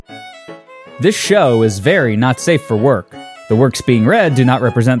This show is very not safe for work. The works being read do not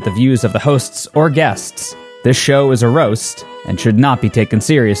represent the views of the hosts or guests. This show is a roast and should not be taken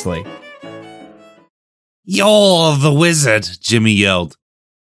seriously. You're the wizard, Jimmy yelled.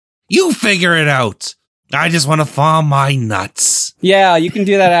 You figure it out. I just want to farm my nuts. Yeah, you can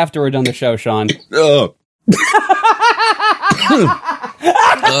do that after we're done the show, Sean. It's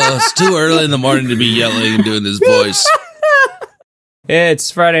too early in the morning to be yelling and doing this voice. It's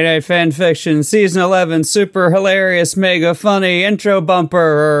Friday Night Fanfiction, Season 11, super hilarious, mega funny intro bumper,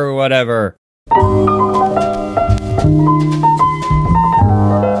 or whatever.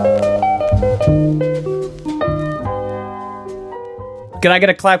 Can I get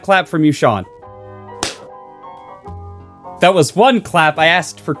a clap from you, Sean? That was one clap. I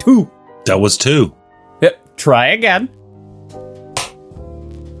asked for two. That was two. Try again.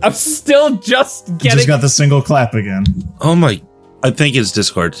 I'm still just getting... Just got the single clap again. Oh my... I think it's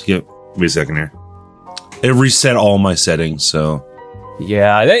Discord. Give me a second here. It reset all my settings, so...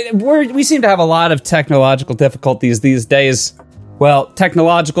 Yeah, we seem to have a lot of technological difficulties these days. Well,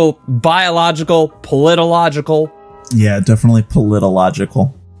 technological, biological, politological. Yeah, definitely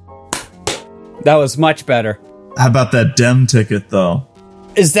politological. That was much better. How about that Dem ticket, though?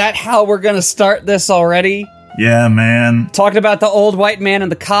 Is that how we're gonna start this already? Yeah, man. Talking about the old white man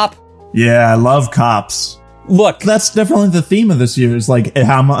and the cop? Yeah, I love cops. Look. That's definitely the theme of this year, is like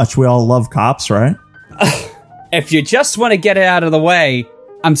how much we all love cops, right? If you just want to get it out of the way,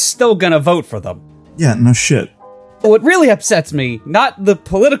 I'm still gonna vote for them. Yeah, no shit. What really upsets me, not the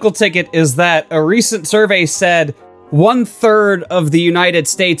political ticket, is that a recent survey said 1/3 of the United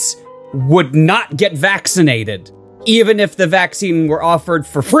States would not get vaccinated, even if the vaccine were offered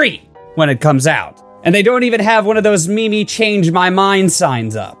for free when it comes out. And they don't even have one of those Mimi change my mind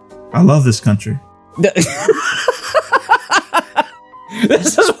signs up. I love this country. This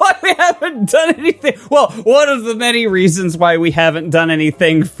is why we haven't done anything. Well, one of the many reasons why we haven't done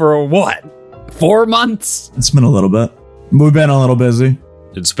anything for what? 4 months? It's been a little bit. We've been a little busy.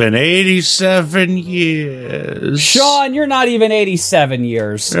 It's been 87 years. Sean, you're not even 87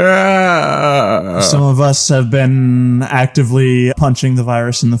 years. Some of us have been actively punching the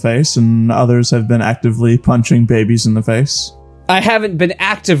virus in the face, and others have been actively punching babies in the face. I haven't been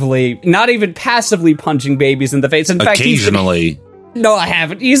actively, not even passively punching babies in the face. In fact, occasionally. No, I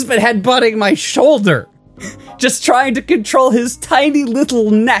haven't. He's been headbutting my shoulder. Just trying to control his tiny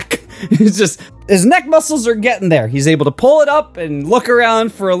little neck. It's just, his neck muscles are getting there. He's able to pull it up and look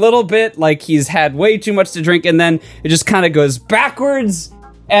around for a little bit like he's had way too much to drink, and then it just kind of goes backwards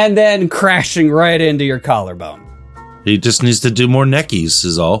and then crashing right into your collarbone. He just needs to do more neckies,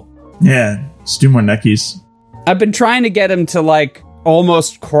 is all. Yeah, just do more neckies. I've been trying to get him to, like,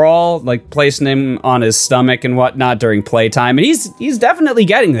 almost crawl, like placing him on his stomach and whatnot during playtime, and he's definitely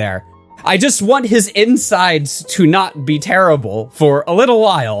getting there. I just want his insides to not be terrible for a little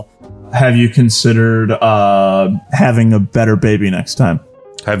while. Have you considered having a better baby next time?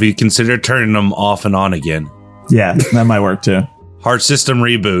 Have you considered turning them off and on again? Yeah, that might work too. Heart system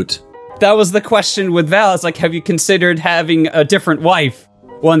reboot. That was the question with Val. It's like, have you considered having a different wife?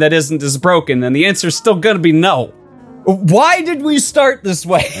 One that isn't as broken? And the answer's still gonna be no. Why did we start this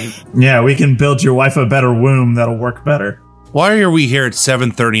way? Yeah, we can build your wife a better womb that'll work better. Why are we here at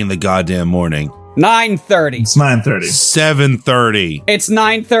 7:30 in the goddamn morning? 9:30. It's 9:30. 7:30. It's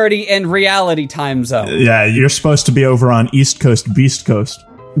 9:30 in reality time zone. Yeah, you're supposed to be over on East Coast, Beast Coast.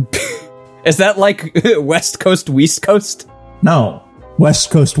 Is that like West Coast, West Coast? No. West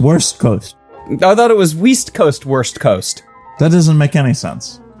Coast, Worst Coast. I thought it was West Coast, Worst Coast. That doesn't make any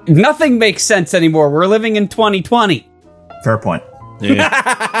sense. Nothing makes sense anymore. We're living in 2020. Fair point.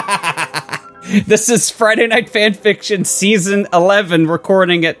 Yeah. This is Friday Night Fanfiction Season 11,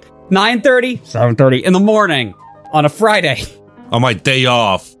 recording at 9:30, 7:30 in the morning on a Friday. On my day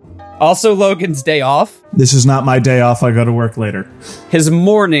off. Also Logan's day off. This is not my day off. I go to work later. His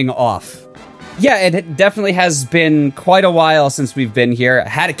morning off. Yeah, it definitely has been quite a while since we've been here. I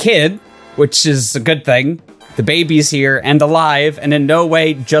had a kid, which is a good thing. The baby's here and alive, and in no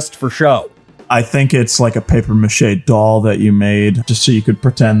way just for show. I think it's like a papier-mâché doll that you made just so you could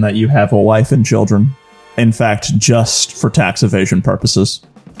pretend that you have a wife and children. In fact, just for tax evasion purposes.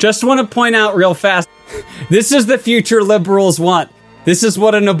 Just want to point out real fast, this is the future liberals want. This is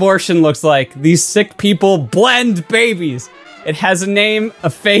what an abortion looks like. These sick people blend babies. It has a name, a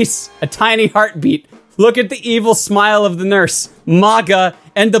face, a tiny heartbeat. Look at the evil smile of the nurse. MAGA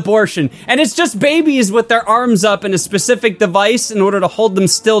and abortion. And it's just babies with their arms up in a specific device in order to hold them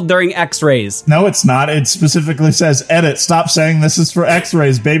still during x-rays. No, it's not. It specifically says, edit, stop saying this is for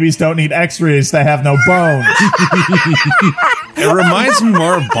x-rays. Babies don't need x-rays. They have no bones. It reminds me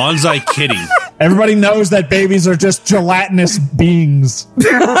more of Bonsai Kitty. Everybody knows that babies are just gelatinous beings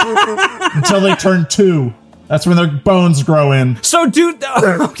until they turn 2. That's when their bones grow in. So, dude,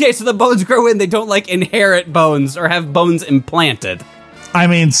 okay, so the bones grow in. They don't, like, inherit bones or have bones implanted. I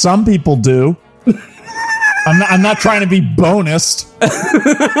mean, some people do. I'm not trying to be bonused.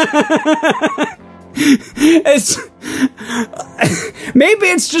 Maybe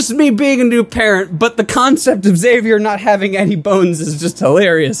it's just me being a new parent, but the concept of Xavier not having any bones is just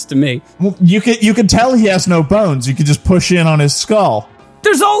hilarious to me. Well, you can tell he has no bones. You can just push in on his skull.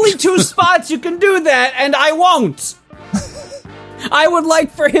 There's only 2 spots you can do that, and I won't. I would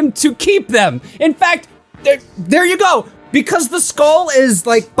like for him to keep them. In fact, there you go. Because the skull is,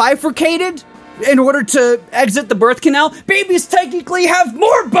 like, bifurcated in order to exit the birth canal, babies technically have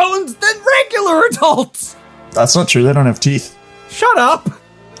more bones than regular adults. That's not true. They don't have teeth. Shut up.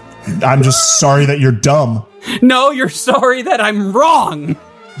 I'm just sorry that you're dumb. No, you're sorry that I'm wrong.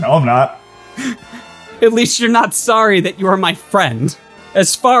 No, I'm not. At least you're not sorry that you're my friend.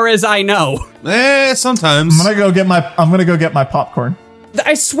 As far as I know. Sometimes. I'm gonna go get my popcorn.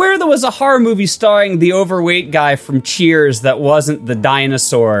 I swear there was a horror movie starring the overweight guy from Cheers that wasn't the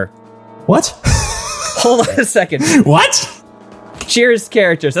dinosaur. What? Hold on a second. What? Cheers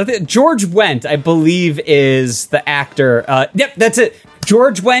characters. I think George Wendt, I believe, is the actor. Yep, that's it.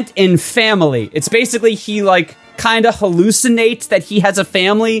 George Wendt in Family. It's basically he, like, kind of hallucinates that he has a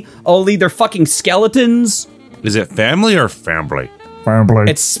family, only they're fucking skeletons. Is it family or family? Family.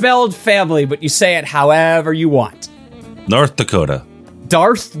 It's spelled family, but you say it however you want. North Dakota.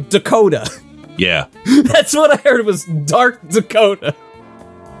 Darth Dakota. Yeah. That's what I heard was Dark Dakota.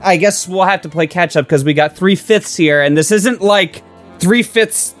 I guess we'll have to play catch up because we got 3/5 here, and this isn't like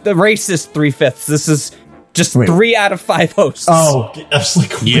 3/5, the racist 3/5. This is just 3 out of 5 hosts. Oh, I was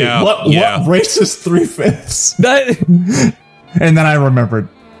like, wait, Yeah, what racist 3/5? And then I remembered.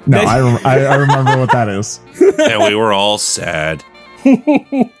 No, I remember what that is. And we were all sad.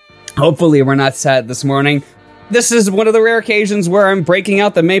 Hopefully we're not sad this morning. This is one of the rare occasions where I'm breaking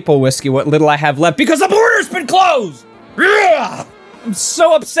out the maple whiskey, what little I have left, because the border's been closed! Ugh! I'm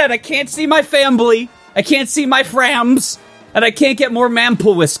so upset. I can't see my family, I can't see my frams, and I can't get more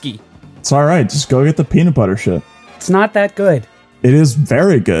maple whiskey. It's alright, just go get the peanut butter shit. It's not that good. It is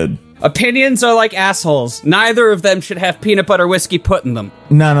very good. Opinions are like assholes. Neither of them should have peanut butter whiskey put in them.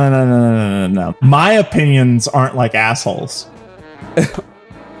 No. My opinions aren't like assholes.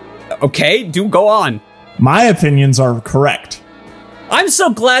 Okay, do go on. My opinions are correct. I'm so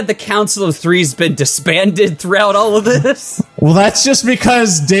glad the Council of Three's been disbanded throughout all of this. Well, that's just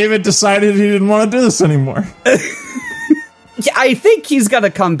because David decided he didn't want to do this anymore. Yeah, I think he's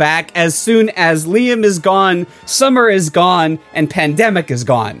gonna come back as soon as Liam is gone, Summer is gone, and Pandemic is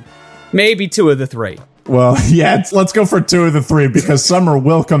gone. Maybe 2 of the 3. Well, yeah, let's go for 2 of the 3 because Summer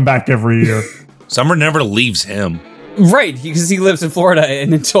will come back every year. Summer never leaves him. Right, because he lives in Florida,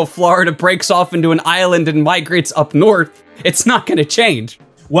 and until Florida breaks off into an island and migrates up north, it's not going to change.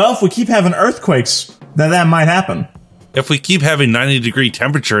 Well, if we keep having earthquakes, then that might happen. If we keep having 90-degree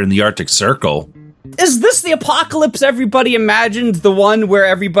temperature in the Arctic Circle. Is this the apocalypse everybody imagined? The one where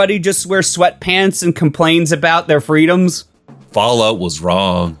everybody just wears sweatpants and complains about their freedoms? Fallout was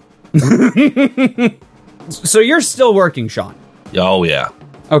wrong. So you're still working, Sean? Oh, yeah.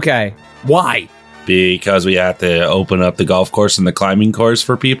 Okay. Why? Because we have to open up the golf course and the climbing course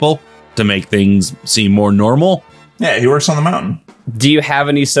for people to make things seem more normal. Yeah, he works on the mountain. Do you have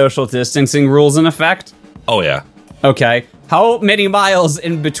any social distancing rules in effect? Oh, yeah. Okay. How many miles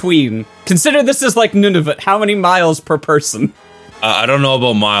in between? Consider this is like Nunavut. How many miles per person? I don't know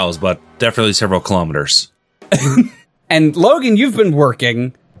about miles, but definitely several kilometers. And Logan, you've been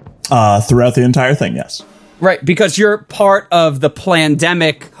working. Throughout the entire thing, yes. Right, because you're part of the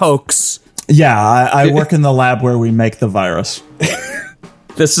Plandemic hoax. Yeah, I work in the lab where we make the virus.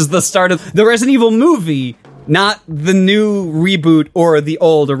 This is the start of the Resident Evil movie, not the new reboot or the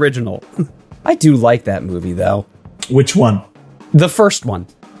old original. I do like that movie, though. Which one? The first one.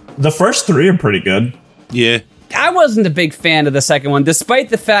 The first 3 are pretty good. Yeah. I wasn't a big fan of the second one, despite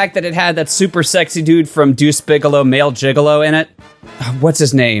the fact that it had that super sexy dude from Deuce Bigalow, Male Gigolo, in it. What's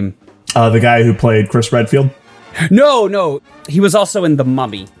his name? The guy who played Chris Redfield? No. He was also in The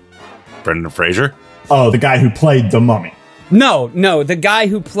Mummy. Brendan Fraser? Oh, the guy who played the mummy. No, the guy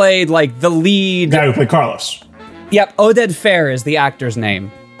who played, like, the lead... The guy who played Carlos. Yep, Oded Fair is the actor's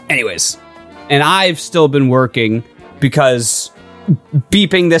name. Anyways, and I've still been working because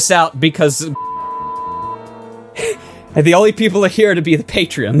beeping this out because the only people are here to be the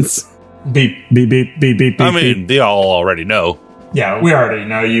patrons. Beep, beep, beep, beep, beep, beep. I mean, they all already know yeah, we already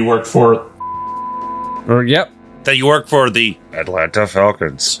know you work for... Yep. that you work for the Atlanta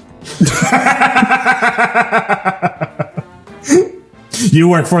Falcons. You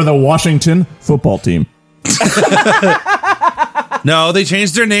work for the Washington football team. No, they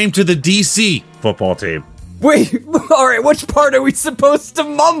changed their name to the DC football team. Wait, alright, which part are we supposed to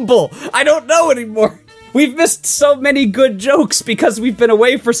mumble? I don't know anymore. We've missed so many good jokes because we've been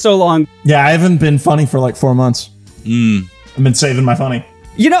away for so long. Yeah, I haven't been funny for like 4 months. I've been saving my funny.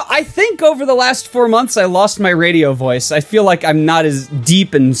 You know, I think over the last 4 months I lost my radio voice. I feel like I'm not as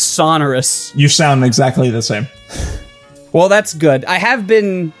deep and sonorous. You sound exactly the same. Well, that's good. I have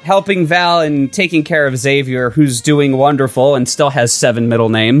been helping Val and taking care of Xavier, who's doing wonderful and still has 7 middle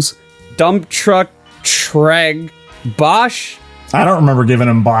names. Dump Truck, Treg, Bosch. I don't remember giving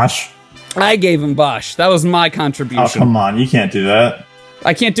him Bosch. I gave him Bosch. That was my Oh, contribution. come on. You can't do that.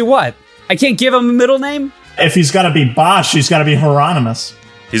 I can't do what? I can't give him a middle name? If he's got to be Bosch, he's got to be Hieronymus.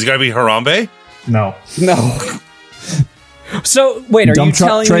 He's got to be Harambe? No. No. So, wait, are you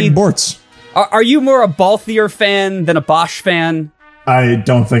telling me... Bortz. Are you more a Balthier fan than a Bosch fan? I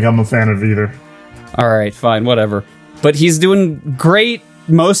don't think I'm a fan of either. Alright, fine, whatever. But he's doing great,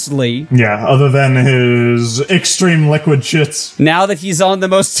 mostly. Yeah, other than his extreme liquid shits. Now that he's on the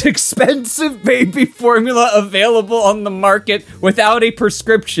most expensive baby formula available on the market without a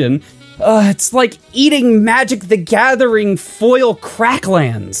prescription, it's like eating Magic the Gathering foil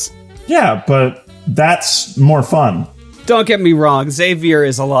Cracklands. Yeah, but that's more fun. Don't get me wrong, Xavier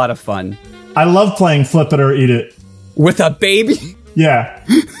is a lot of fun. I love playing Flip It or Eat It. With a baby? Yeah.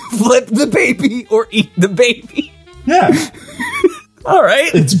 Flip the baby or eat the baby? Yeah.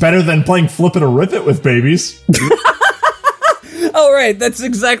 Alright. It's better than playing Flip It or Rip It with babies. Alright, that's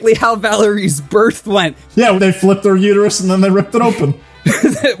exactly how Valerie's birth went. Yeah, they flipped their uterus and then they ripped it open.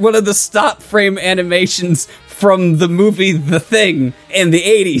 One of the stop frame animations from the movie The Thing in the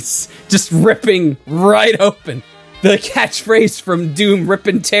 80s, just ripping right open. The catchphrase from Doom, rip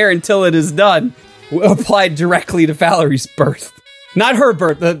and tear until it is done, applied directly to Valerie's birth. Not her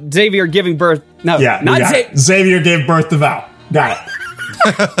birth, Xavier giving birth. No, Yeah, not Xavier gave birth to Val. Got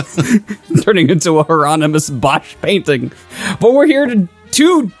it. turning into a Hieronymus Bosch painting. But we're here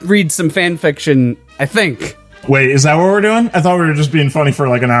to read some fan fiction, I think. Wait, is that what we're doing? I thought we were just being funny for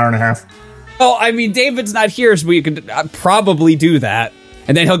like an hour and a half. Oh, I mean, David's not here, so we could probably do that.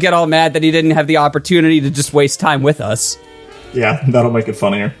 And then he'll get all mad that he didn't have the opportunity to just waste time with us. Yeah, that'll make it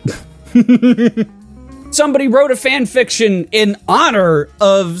funnier. Somebody wrote a fan fiction in honor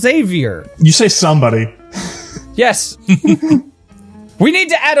of Xavier. You say somebody. Yes. We need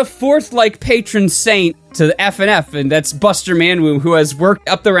to add a fourth, patron saint to the FNF, and that's Buster Manwomb, who has worked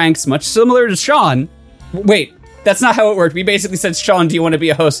up the ranks much similar to Sean. Wait, that's not how it worked. We basically said, Sean, do you want to be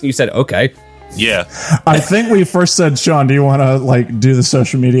a host? And you said, okay. Yeah. I think we first said, Sean, do you want to do the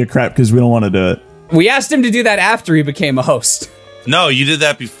social media crap because we don't want to do it? We asked him to do that after he became a host. No, you did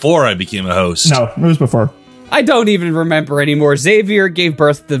that before I became a host. No, it was before. I don't even remember anymore. Xavier gave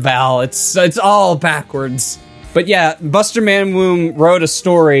birth to Val. It's all backwards. But yeah, Buster Manwomb wrote a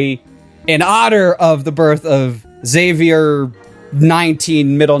story in honor of the birth of Xavier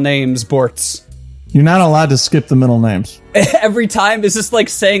 19 middle names Bortz. You're not allowed to skip the middle names. Every time, is this like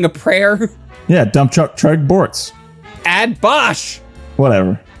saying a prayer? Yeah, Dump Truck Treg Bortz. Add Bosch.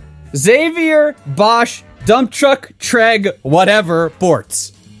 Whatever. Xavier, Bosch, Dump Truck, Treg, whatever,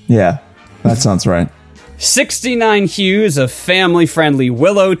 Bortz. Yeah, that sounds right. 69 hues of family-friendly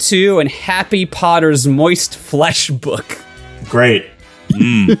Willow 2 and Happy Potter's Moist Flesh book. Great.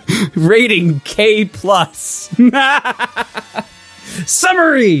 Rating K+.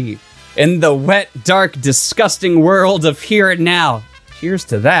 Summary! In the wet, dark, disgusting world of Here and Now, cheers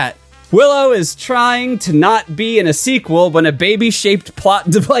to that, Willow is trying to not be in a sequel when a baby-shaped plot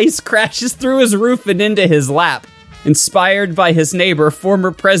device crashes through his roof and into his lap. Inspired by his neighbor,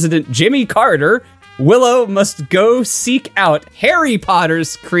 former President Jimmy Carter, Willow must go seek out Harry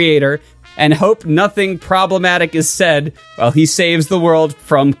Potter's creator and hope nothing problematic is said while he saves the world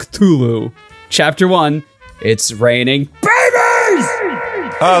from Cthulhu. Chapter 1, It's Raining Babies!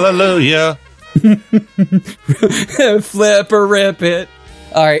 Hallelujah. Flip or rip it.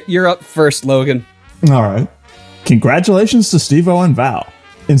 All right, you're up first, Logan. All right. Congratulations to Steve-O and Val.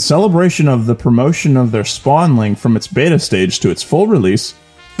 In celebration of the promotion of their Spawnling from its beta stage to its full release,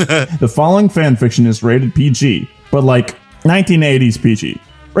 the following fanfiction is rated PG, but 1980s PG.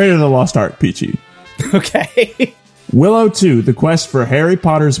 Rated the Lost Ark PG. Okay. Willow 2, The Quest for Harry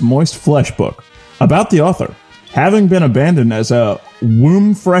Potter's Moist Flesh book. About the author. having been abandoned as a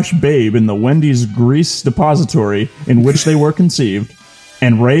womb-fresh babe in the Wendy's grease depository in which they were conceived,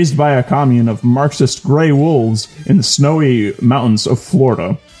 and raised by a commune of Marxist gray wolves in the snowy mountains of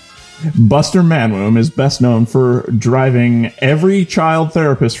Florida. Buster Manwomb is best known for driving every child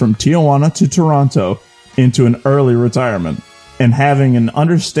therapist from Tijuana to Toronto into an early retirement, and having an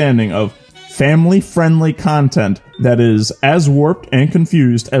understanding of family-friendly content that is as warped and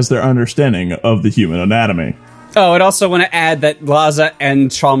confused as their understanding of the human anatomy. Oh, and also want to add that Laza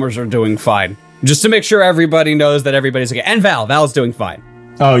and Chalmers are doing fine. Just to make sure everybody knows that everybody's okay. And Val's doing fine.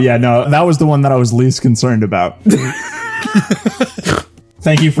 Oh, yeah, no, that was the one that I was least concerned about.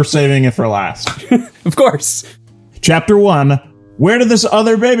 Thank you for saving it for last. Of course. Chapter 1, where did this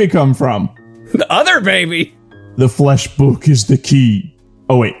other baby come from? The other baby? The flesh book is the key.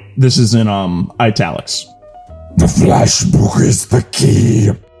 Oh, wait, this is in, italics. The flesh book is the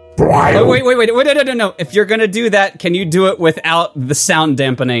key. Oh, wait, no. If you're gonna do that, can you do it without the sound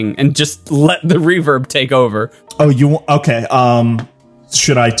dampening and just let the reverb take over? Oh, okay,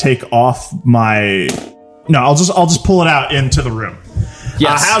 should I take off my... No, I'll just pull it out into the room.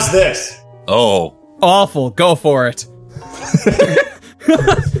 Yes. How's this? Oh. Awful. Go for it.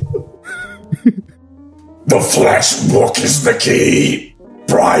 The flesh book is the key.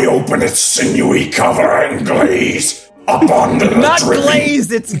 Pry open its sinewy cover and glaze upon the Not dripping...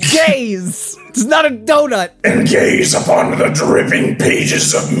 glaze, it's gaze. It's not a donut. And gaze upon the dripping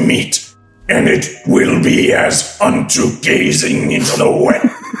pages of meat, and it will be as unto gazing into the wet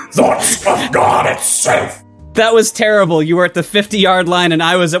thoughts of God itself. That was terrible. You were at the 50-yard line and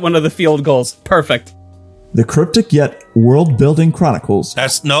I was at one of the field goals. Perfect. The cryptic yet world-building chronicles.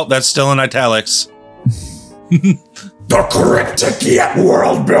 That's still in italics. The cryptic yet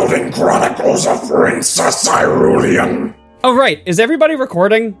world-building chronicles of Princess Irulian. Oh, right. Is everybody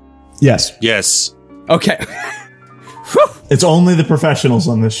recording? Yes. Yes. Okay. It's only the professionals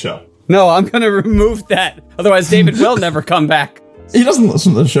on this show. No, I'm going to remove that. Otherwise, David will never come back. He doesn't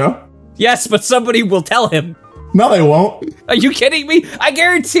listen to the show. Yes, but somebody will tell him. No, they won't. Are you kidding me? I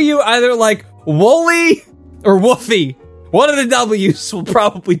guarantee you either like Wooly or Woofy. One of the W's will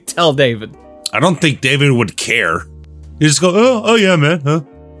probably tell David. I don't think David would care. You just go, oh yeah, man.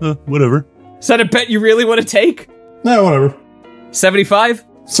 Whatever. Is that a bet you really want to take? No, whatever. 75?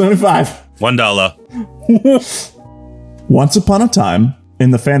 75. $1. Once upon a time,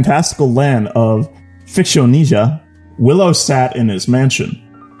 in the fantastical land of Fictionisia, Willow sat in his mansion.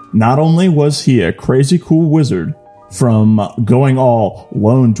 Not only was he a crazy cool wizard from going all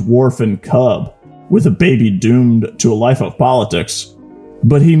lone dwarf and cub with a baby doomed to a life of politics,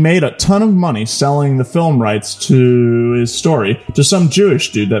 but he made a ton of money selling the film rights to his story to some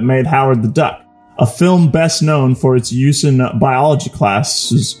Jewish dude that made Howard the Duck, a film best known for its use in biology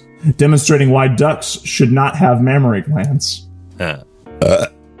classes, demonstrating why ducks should not have mammary glands.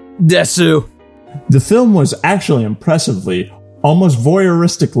 Desu. The film was actually impressively, almost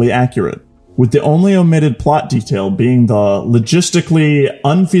voyeuristically accurate, with the only omitted plot detail being the logistically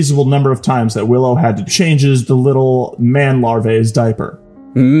unfeasible number of times that Willow had to change the little man larvae's diaper.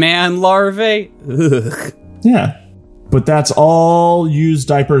 Man larvae? Ugh. Yeah, but that's all used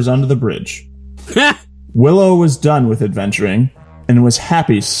diapers under the bridge. Willow was done with adventuring, and was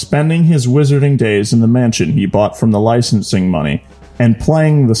happy spending his wizarding days in the mansion he bought from the licensing money, and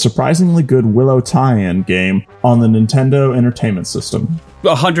playing the surprisingly good Willow tie-in game on the Nintendo Entertainment System.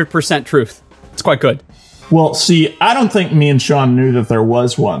 100% truth. It's quite good. Well, see, I don't think me and Sean knew that there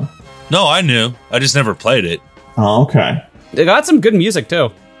was one. No, I knew. I just never played it. Oh, okay. They got some good music,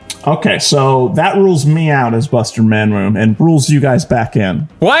 too. Okay, so that rules me out as Buster Manwomb and rules you guys back in.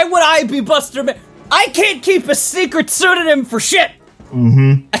 Why would I be Buster Man? I can't keep a secret pseudonym for shit!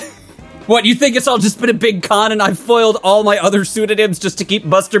 Mm-hmm. What, you think it's all just been a big con and I've foiled all my other pseudonyms just to keep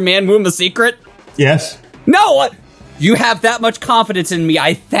Buster Manwomb a secret? Yes. No! You have that much confidence in me.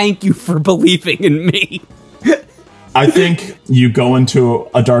 I thank you for believing in me. I think you go into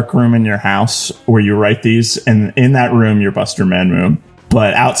a dark room in your house where you write these, and in that room, you're Buster Manwomb.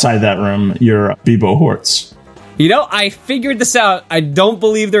 But outside that room, you're Bebo Hortz. You know, I figured this out. I don't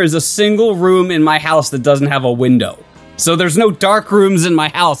believe there is a single room in my house that doesn't have a window. So there's no dark rooms in my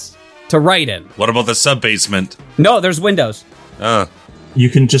house to write in. What about the sub-basement? No, there's windows. You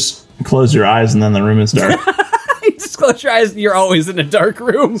can just close your eyes and then the room is dark. Just close your eyes and you're always in a dark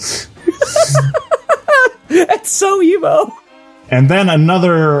room. That's so emo. And then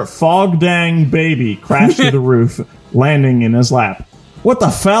another fog-dang baby crashed to the roof, landing in his lap. What the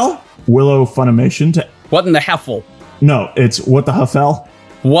fell? Willow Funimation to... What in the heffel? No, it's what the heffel?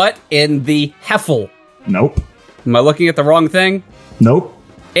 What in the heffel? Nope. Am I looking at the wrong thing? Nope.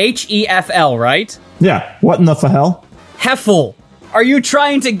 HEFL, right? Yeah, what in the hell? Heffel, are you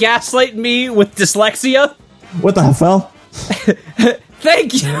trying to gaslight me with dyslexia? What the hell?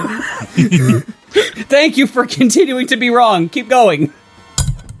 Thank you. Thank you for continuing to be wrong. Keep going.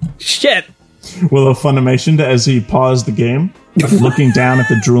 Shit. Willow Funimation as he paused the game, looking down at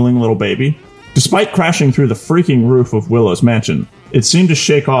the drooling little baby. Despite crashing through the freaking roof of Willow's mansion, it seemed to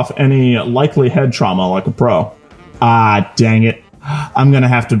shake off any likely head trauma like a pro. Ah, dang it. I'm gonna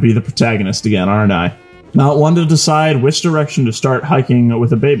have to be the protagonist again, aren't I? Not one to decide which direction to start hiking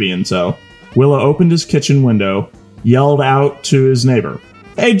with a baby in tow, Willow opened his kitchen window, yelled out to his neighbor,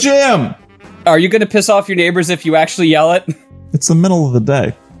 "Hey, Jim!" Are you gonna piss off your neighbors if you actually yell it? It's the middle of the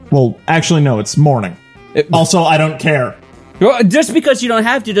day. Well, actually, no, it's morning. Also, I don't care. Just because you don't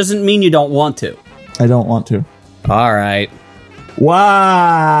have to doesn't mean you don't want to. I don't want to. All right. What?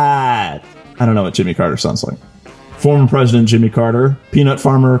 I don't know what Jimmy Carter sounds like. Former President Jimmy Carter, peanut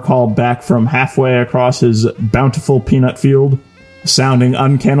farmer called back from halfway across his bountiful peanut field, sounding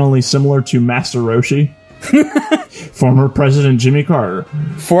uncannily similar to Master Roshi. Former President Jimmy Carter.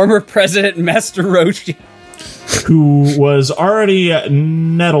 Former President Master Roshi. Who was already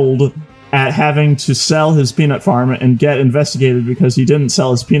nettled at having to sell his peanut farm and get investigated because he didn't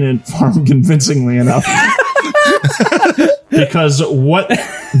sell his peanut farm convincingly enough. Because what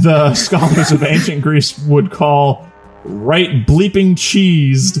the scholars of ancient Greece would call right bleeping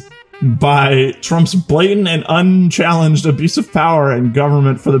cheesed by Trump's blatant and unchallenged abuse of power and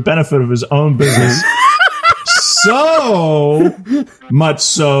government for the benefit of his own business. So much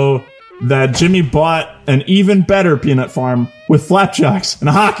so that Jimmy bought an even better peanut farm with flapjacks and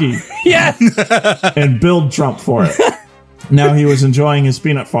hockey. Yes! And billed Trump for it. Now he was enjoying his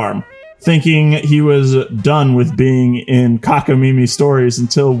peanut farm, thinking he was done with being in cockamamie stories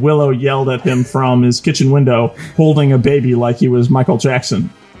until Willow yelled at him from his kitchen window, holding a baby like he was Michael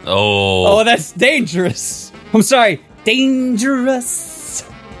Jackson. Oh, that's dangerous. I'm sorry, dangerous.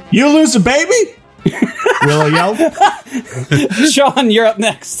 You lose a baby? Willow yelled. Sean, you're up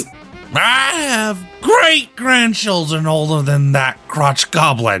next. I have great-grandchildren older than that crotch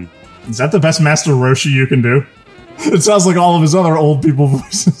goblin. Is that the best Master Roshi you can do? It sounds like all of his other old people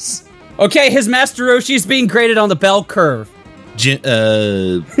voices. Okay, his Master Roshi's being graded on the bell curve. Gin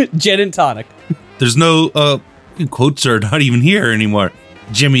and tonic. There's no, quotes are not even here anymore.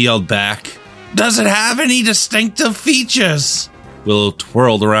 Jimmy yelled back, "Does it have any distinctive features?" Willow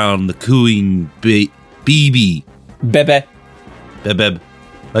twirled around the cooing BB. Bebe. Bebeb.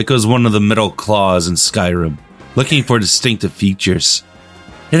 Like it was one of the metal claws in Skyrim, looking for distinctive features.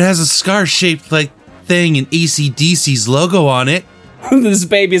 It has a scar-shaped like thing and AC/DC's logo on it. This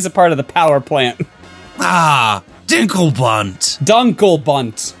baby is a part of the power plant. Ah, Dinkelbunt.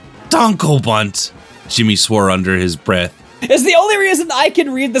 Dunkelbunt. Dunkelbunt. Jimmy swore under his breath. Is the only reason I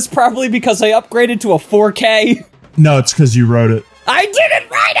can read this properly because I upgraded to a 4K? No, it's because you wrote it. I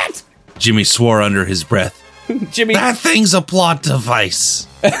didn't write it! Jimmy swore under his breath. Jimmy. That thing's a plot device.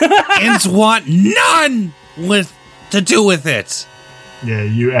 Ents want none to do with it. Yeah,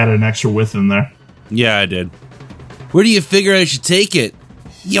 you added an extra with in there. Yeah, I did. Where do you figure I should take it?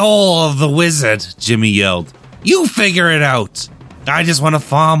 You're the wizard, Jimmy yelled. You figure it out. I just want to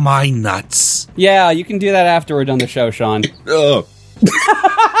farm my nuts. Yeah, you can do that after we're done the show, Sean. It's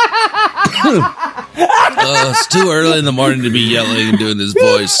too early in the morning to be yelling and doing this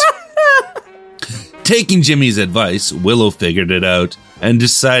voice. Taking Jimmy's advice, Willow figured it out and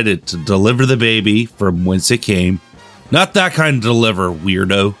decided to deliver the baby from whence it came. Not that kind of deliver,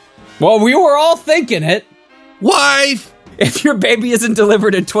 weirdo. Well, we were all thinking it. Wife! If your baby isn't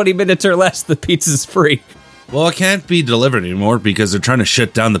delivered in 20 minutes or less, the pizza's free. Well, it can't be delivered anymore because they're trying to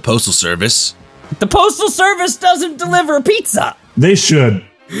shut down the postal service. The postal service doesn't deliver pizza. They should.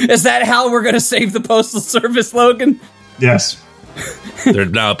 Is that how we're going to save the postal service, Logan? Yes. They're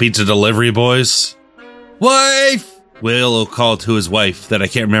now pizza delivery boys. Wife! Willow called to his wife that I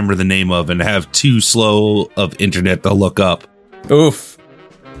can't remember the name of and have too slow of internet to look up. Oof.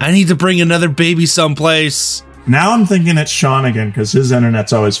 I need to bring another baby someplace. Now I'm thinking it's Sean again because his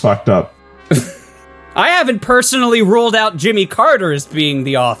internet's always fucked up. I haven't personally ruled out Jimmy Carter as being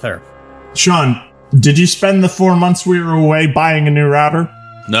the author. Sean, did you spend the 4 months we were away buying a new router?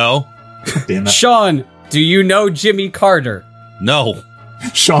 No. Damn it. Sean, do you know Jimmy Carter? No.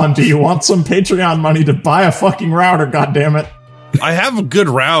 Sean, do you want some Patreon money to buy a fucking router, goddammit? I have a good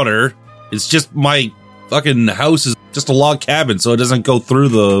router. It's just my fucking house is just a log cabin, so it doesn't go through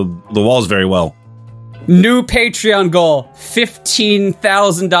the walls very well. New Patreon goal,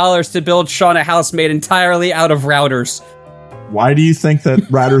 $15,000 to build Sean a house made entirely out of routers. Why do you think that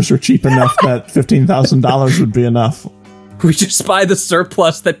routers are cheap enough that $15,000 would be enough? We just buy the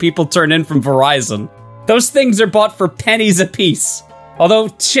surplus that people turn in from Verizon. Those things are bought for pennies a piece. Although,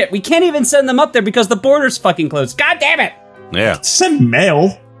 shit, we can't even send them up there because the border's fucking closed. God damn it! Yeah. Send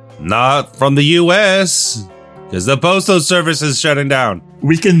mail. Not from the U.S., because the postal service is shutting down.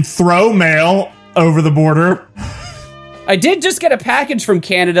 We can throw mail over the border. I did just get a package from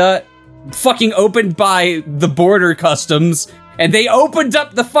Canada, fucking opened by the border customs, and they opened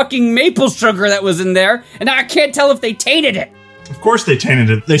up the fucking maple sugar that was in there, and now I can't tell if they tainted it. Of course they tainted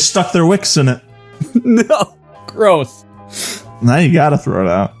it. They stuck their wicks in it. No. Gross. Now you gotta throw it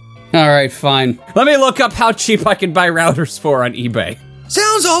out. Alright, fine. Let me look up how cheap I can buy routers for on eBay.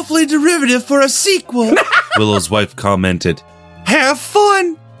 Sounds awfully derivative for a sequel, Willow's wife commented. Have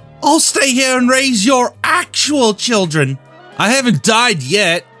fun. I'll stay here and raise your actual children. I haven't died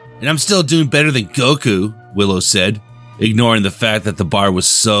yet, and I'm still doing better than Goku, Willow said, ignoring the fact that the bar was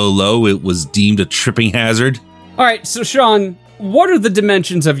so low it was deemed a tripping hazard. Alright, so Sean, what are the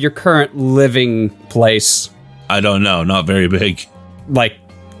dimensions of your current living place? I don't know, not very big. Like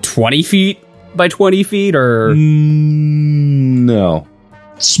 20 feet by 20 feet, or? No.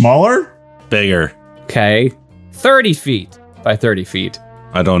 Smaller? Bigger. Okay. 30 feet by 30 feet.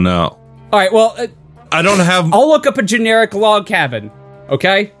 I don't know. Alright, well, I don't have... I'll look up a generic log cabin,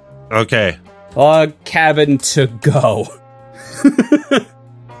 okay? Okay. Log cabin to go.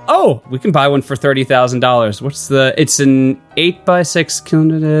 Oh, we can buy one for $30,000. What's the... It's an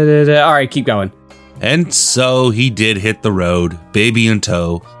 8x6... Alright, keep going. And so he did hit the road, baby in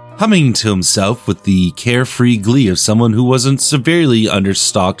tow, humming to himself with the carefree glee of someone who wasn't severely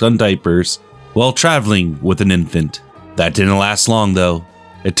understocked on diapers while traveling with an infant. That didn't last long, though.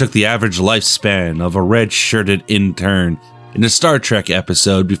 It took the average lifespan of a red-shirted intern in a Star Trek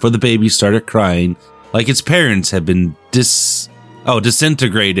episode before the baby started crying like its parents had been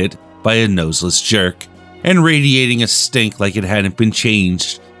disintegrated by a noseless jerk, and radiating a stink like it hadn't been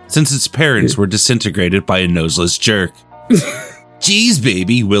changed since its parents were disintegrated by a noseless jerk. Jeez,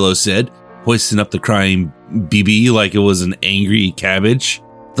 baby, Willow said, hoisting up the crying BB like it was an angry cabbage.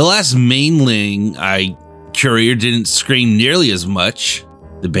 The last mainling courier didn't scream nearly as much.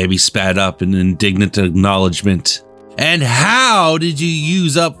 The baby spat up in indignant acknowledgement. And how did you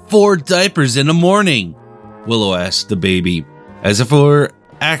use up 4 diapers in a morning? Willow asked the baby, as if it were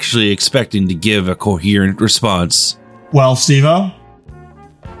actually expecting to give a coherent response. Well, Steve-O?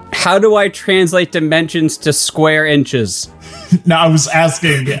 How do I translate dimensions to square inches? No, I was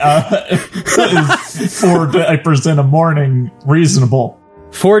asking, is 4 diapers in a morning reasonable?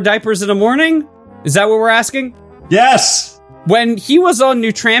 4 diapers in a morning? Is that what we're asking? Yes! When he was on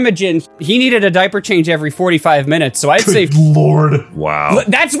Nutramigen, he needed a diaper change every 45 minutes, so I'd say... Good Lord. Wow.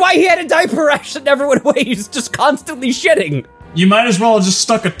 That's why he had a diaper rash that never went away. He's just constantly shitting. You might as well have just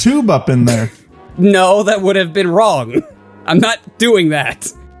stuck a tube up in there. No, that would have been wrong. I'm not doing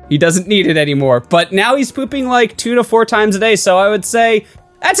that. He doesn't need it anymore. But now he's pooping like 2 to 4 times a day, so I would say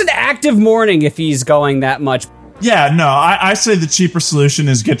that's an active morning if he's going that much. Yeah, no, I say the cheaper solution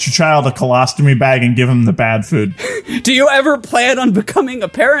is get your child a colostomy bag and give him the bad food. Do you ever plan on becoming a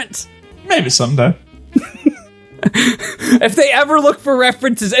parent? Maybe someday. If they ever look for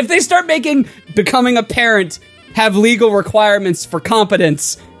references, if they start making becoming a parent have legal requirements for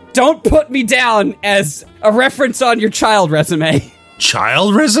competence, don't put me down as a reference on your child resume.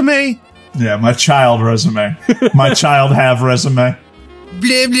 Child resume? Yeah, my child resume. My child have resume.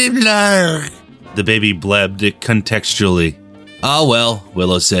 Blah, blah, blah. The baby blebbed it contextually. Ah, well,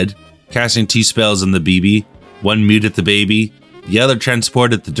 Willow said, casting 2 spells on the BB. One muted the baby, the other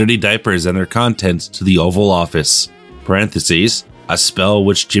transported the dirty diapers and their contents to the Oval Office. Parentheses, a spell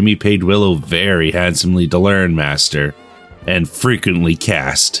which Jimmy paid Willow very handsomely to learn, master, and frequently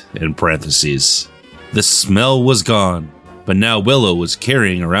cast, in parentheses. The smell was gone, but now Willow was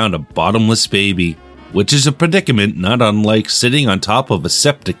carrying around a bottomless baby, which is a predicament not unlike sitting on top of a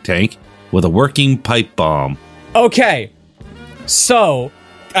septic tank with a working pipe bomb. Okay, so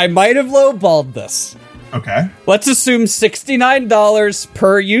I might have lowballed this. Okay. Let's assume $69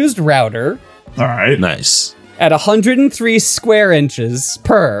 per used router All right. Nice. at 103 square inches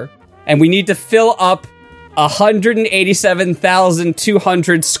per, and we need to fill up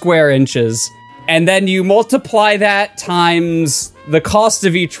 187,200 square inches. And then you multiply that times the cost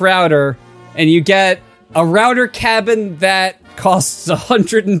of each router, and you get a router cabin that costs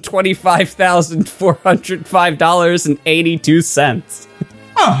 $125,405.82.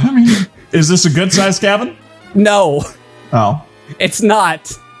 Oh, I mean, is this a good sized cabin? No, Oh. it's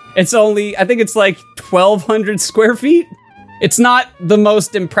not. It's only, I think it's like 1,200 square feet. It's not the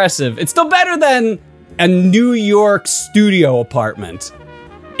most impressive. It's still better than a New York studio apartment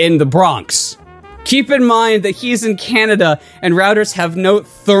in the Bronx. Keep in mind that he's in Canada and routers have no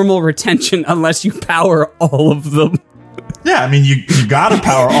thermal retention unless you power all of them. Yeah, I mean, you gotta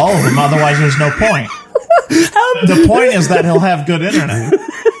power all of them, otherwise there's no point. The point is that he'll have good internet.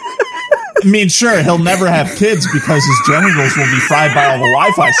 I mean, sure, he'll never have kids because his genitals will be fried by all the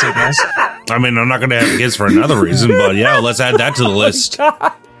Wi-Fi signals. I mean, I'm not going to have kids for another reason, but yeah, let's add that to the list.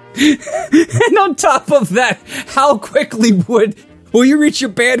 And on top of that, how quickly will you reach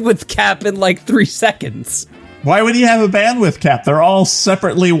your bandwidth cap in like 3 seconds? Why would he have a bandwidth cap? They're all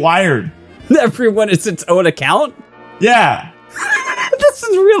separately wired. Everyone is its own account? Yeah. This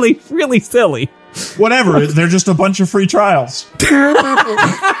is really, really silly. Whatever, they're just a bunch of free trials. Hook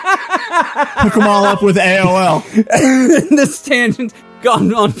them all up with AOL. This tangent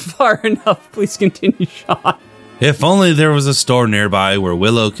gone on far enough. Please continue, Sean. If only there was a store nearby where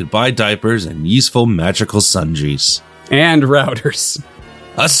Willow could buy diapers and useful magical sundries. And routers.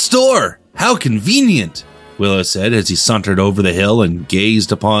 A store! How convenient! Willow said as he sauntered over the hill and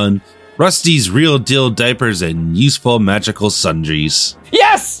gazed upon Rusty's real deal diapers and useful magical sundries.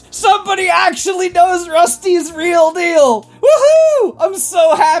 Yes! Somebody actually knows Rusty's real deal! Woohoo! I'm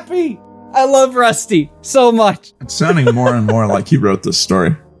so happy! I love Rusty so much. It's sounding more and more like he wrote this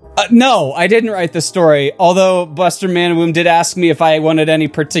story. No, I didn't write this story, although Buster Manwomb did ask me if I wanted any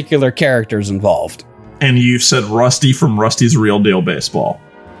particular characters involved. And you said Rusty from Rusty's Real Deal Baseball.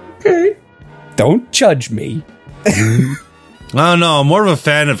 Okay. Don't judge me. Oh no, I'm more of a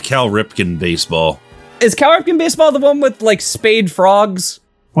fan of Cal Ripken baseball. Is Cal Ripken baseball the one with, like, spade frogs?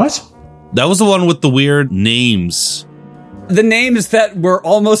 What? That was the one with the weird names. The names that were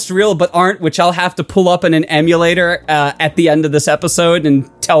almost real but aren't, which I'll have to pull up in an emulator at the end of this episode and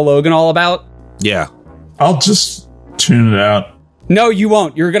tell Logan all about. Yeah. I'll just tune it out. No, you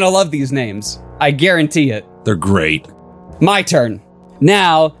won't. You're gonna love these names. I guarantee it. They're great. My turn.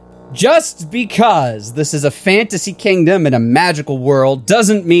 Now, just because this is a fantasy kingdom in a magical world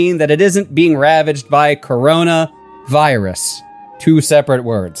doesn't mean that it isn't being ravaged by coronavirus. 2 separate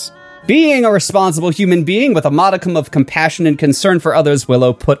words. Being a responsible human being with a modicum of compassion and concern for others,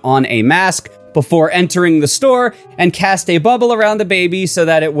 Willow put on a mask before entering the store and cast a bubble around the baby so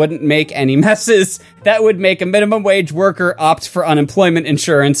that it wouldn't make any messes that would make a minimum wage worker opt for unemployment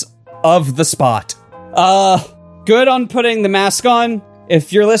insurance of the spot. Good on putting the mask on.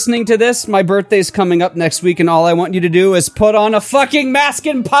 If you're listening to this, my birthday's coming up next week and all I want you to do is put on a fucking mask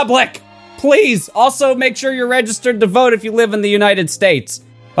in public. Please. Also, make sure you're registered to vote if you live in the United States.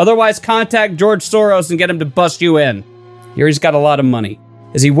 Otherwise, contact George Soros and get him to bust you in. Here he's got a lot of money.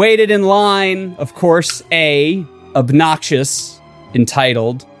 As he waited in line, of course, a obnoxious,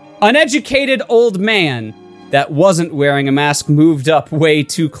 entitled, uneducated old man that wasn't wearing a mask moved up way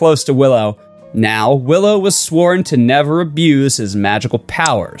too close to Willow. Now, Willow was sworn to never abuse his magical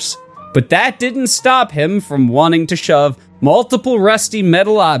powers. But that didn't stop him from wanting to shove multiple rusty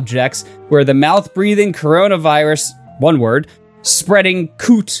metal objects where the mouth-breathing coronavirus, one word, spreading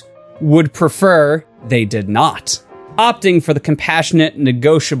coot would prefer they did not. Opting for the compassionate,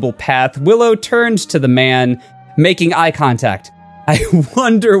 negotiable path, Willow turned to the man, making eye contact. I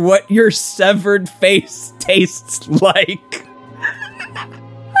wonder what your severed face tastes like.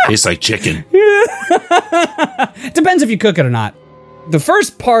 Tastes like chicken. Depends if you cook it or not. The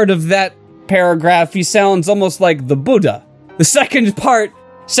first part of that paragraph, he sounds almost like the Buddha. The second part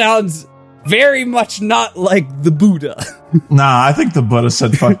sounds very much not like the Buddha. Nah, I think the Buddha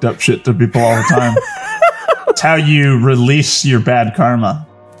said fucked up shit to people all the time. It's how you release your bad karma.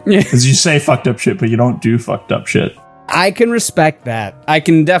 Because you say fucked up shit, but you don't do fucked up shit. I can respect that. I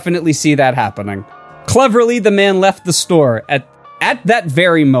can definitely see that happening. Cleverly, the man left the store. At that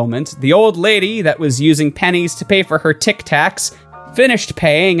very moment, the old lady that was using pennies to pay for her Tic Tacs finished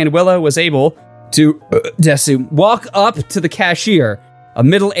paying, and Willow was able to walk up to the cashier, a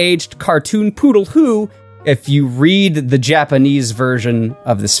middle-aged cartoon poodle who, if you read the Japanese version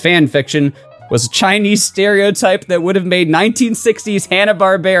of this fanfiction, was a Chinese stereotype that would have made 1960s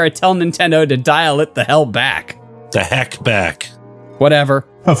Hanna-Barbera tell Nintendo to dial it the hell back. The heck back. Whatever.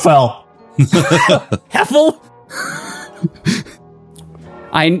 Heffel. Heffel?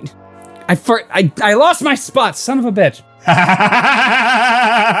 I lost my spot, son of a bitch.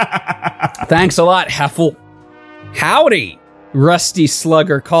 Thanks a lot, Heffel. Howdy, Rusty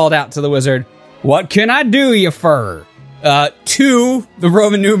Slugger called out to the wizard. What can I do you for? The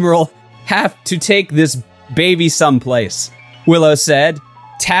Roman numeral, have to take this baby someplace, Willow said,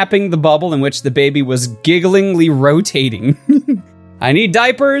 tapping the bubble in which the baby was gigglingly rotating. I need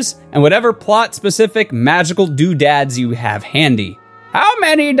diapers and whatever plot-specific magical doodads you have handy. How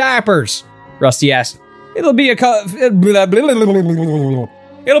many diapers? Rusty asked. It'll be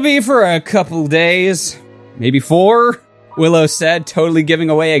It'll be for a couple days, maybe 4, Willow said, totally giving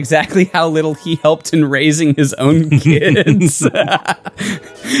away exactly how little he helped in raising his own kids.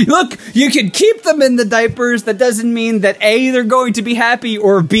 Look, you can keep them in the diapers. That doesn't mean that A, they're going to be happy,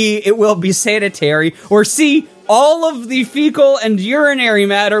 or B, it will be sanitary, or C, all of the fecal and urinary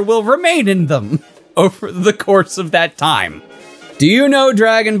matter will remain in them over the course of that time. Do you know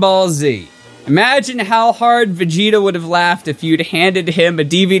Dragon Ball Z? Imagine how hard Vegeta would have laughed if you'd handed him a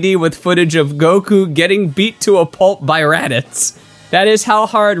DVD with footage of Goku getting beat to a pulp by Raditz. That is how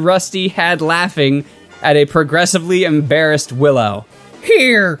hard Rusty had laughing at a progressively embarrassed Willow.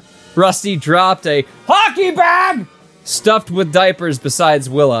 Here! Rusty dropped a hockey bag stuffed with diapers besides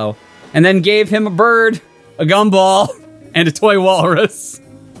Willow, and then gave him a bird, a gumball, and a toy walrus.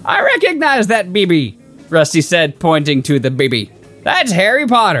 I recognize that BB, Rusty said, pointing to the BB. That's Harry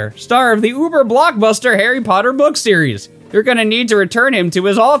Potter, star of the uber blockbuster Harry Potter book series. You're gonna need to return him to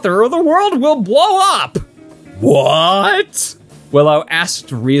his author or the world will blow up. What? Willow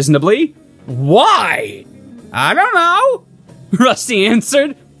asked reasonably. Why? I don't know, Rusty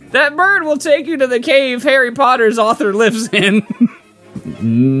answered. That bird will take you to the cave Harry Potter's author lives in.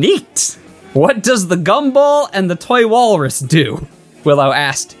 Neat. What does the gumball and the toy walrus do? Willow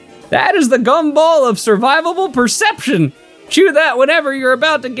asked. That is the gumball of survivable perception. Chew that whenever you're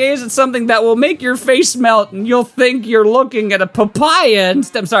about to gaze at something that will make your face melt and you'll think you're looking at a papaya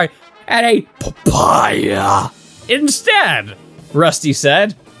instead. At a papaya instead, Rusty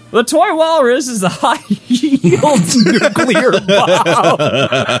said. The toy walrus is a high-yield nuclear bomb.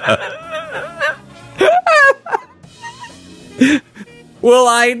 Will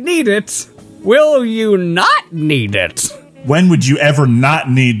I need it? Will you not need it? When would you ever not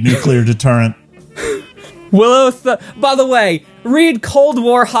need nuclear deterrent? Willow, by the way, read Cold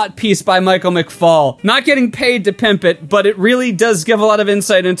War Hot Piece by Michael McFall. Not getting paid to pimp it, but it really does give a lot of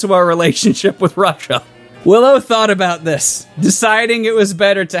insight into our relationship with Russia. Willow thought about this, deciding it was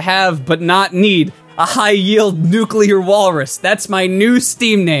better to have, but not need, a high-yield nuclear walrus. That's my new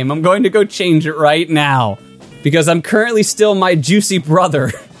Steam name. I'm going to go change it right now, because I'm currently still my juicy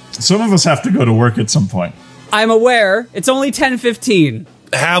brother. Some of us have to go to work at some point. I'm aware. It's only 10:15.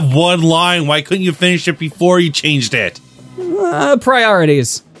 Have one line. Why couldn't you finish it before you changed it?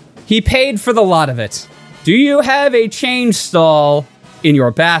 Priorities. He paid for the lot of it. Do you have a change stall in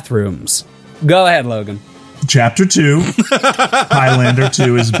your bathrooms? Go ahead, Logan. Chapter 2, Highlander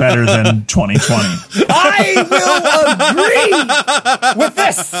 2 is better than 2020. I will agree with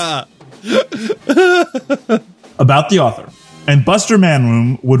this! About the author. And Buster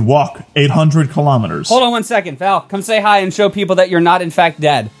Manwomb would walk 800 kilometers. Hold on 1 second, Val. Come say hi and show people that you're not in fact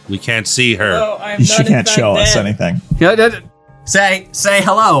dead. We can't see her. Oh, I am She not can't in show fact us dead. anything. Say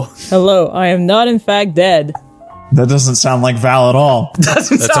hello. Hello, I am not in fact dead. That doesn't sound like Val at all.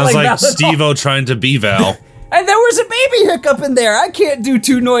 Doesn't That sound sounds like Val at all. Steve-O trying to be Val. And there was a baby hiccup in there. I can't do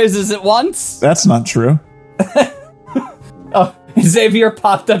 2 noises at once. That's not true. Oh, Xavier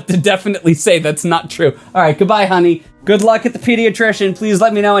popped up to definitely say that's not true. All right, goodbye, honey. Good luck at the pediatrician. Please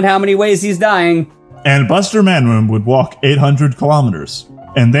let me know in how many ways he's dying. And Buster Manwomb would walk 800 kilometers.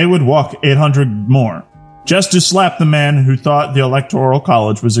 And they would walk 800 more. Just to slap the man who thought the Electoral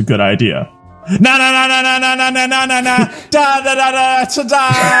College was a good idea. Na na na na na na na na na na na da da da da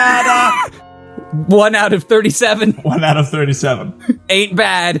da da. 1 out of 37. 1 out of 37. Ain't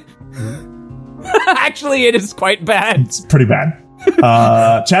bad. Actually, it is quite bad. It's pretty bad.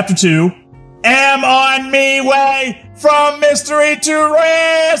 Chapter 2. Am on me way from mystery to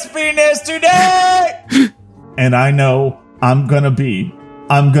raspiness today. And I know I'm gonna be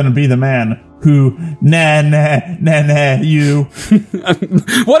the man who na you.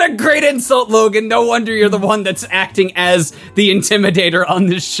 What a great insult, Logan. No wonder you're the one that's acting as the intimidator on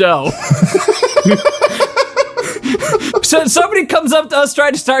this show. So somebody comes up to us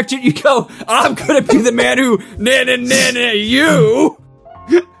trying to start you go, I'm gonna be the man who na you.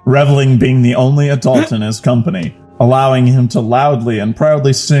 Reveling being the only adult in his company, allowing him to loudly and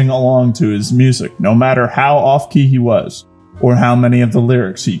proudly sing along to his music, no matter how off-key he was, or how many of the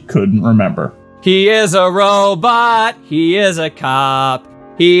lyrics he couldn't remember. He is a robot, he is a cop,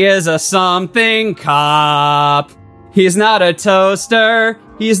 he is a something cop. He's not a toaster,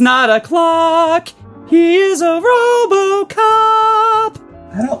 he's not a clock, he is a RoboCop.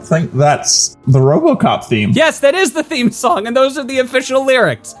 I don't think that's the RoboCop theme. Yes, that is the theme song, and those are the official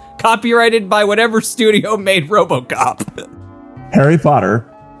lyrics. Copyrighted by whatever studio made RoboCop. Harry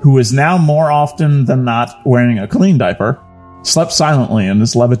Potter, who is now more often than not wearing a clean diaper, slept silently in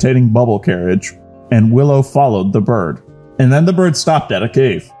his levitating bubble carriage, and Willow followed the bird. And then the bird stopped at a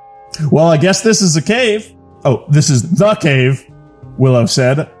cave. Well, I guess this is a cave. Oh, this is the cave. Willow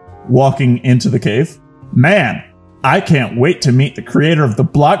said, walking into the cave. Man, I can't wait to meet the creator of the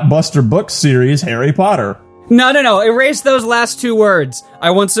blockbuster book series Harry Potter. No. Erase those last two words.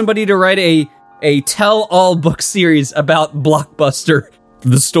 I want somebody to write a tell-all book series about Blockbuster,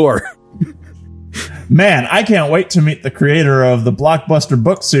 the store. Man, I can't wait to meet the creator of the blockbuster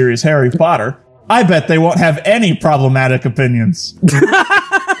book series Harry Potter. I bet they won't have any problematic opinions.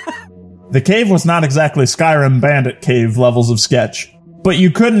 The cave was not exactly Skyrim Bandit Cave levels of sketch, but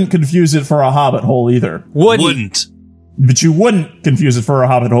you couldn't confuse it for a hobbit hole either. Wouldn't. But you wouldn't confuse it for a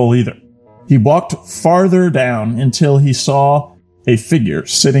hobbit hole either. He walked farther down until he saw a figure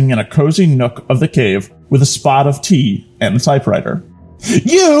sitting in a cozy nook of the cave with a spot of tea and a typewriter.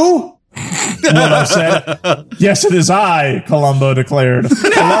 You! Willow said. Yes, it is I, Columbo declared. Columbo,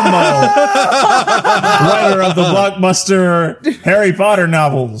 writer of the blockbuster Harry Potter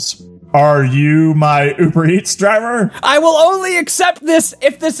novels. Are you my Uber Eats driver? I will only accept this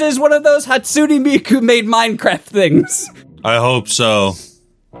if this is one of those Hatsune Miku made Minecraft things. I hope so.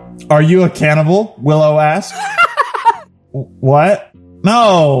 Are you a cannibal? Willow asked. What?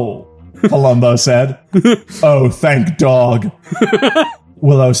 No, Columbo said. Oh, thank dog.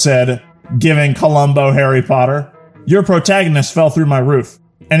 Willow said, giving Columbo Harry Potter. Your protagonist fell through my roof.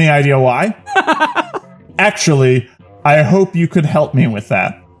 Any idea why? Actually, I hope you could help me with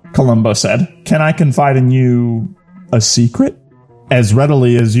that, Columbo said. Can I confide in you a secret? As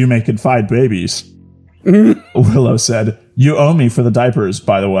readily as you may confide babies. Willow said, you owe me for the diapers,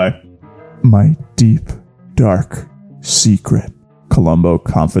 by the way. My deep, dark secret, Columbo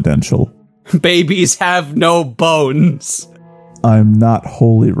confidential. Babies have no bones. I'm not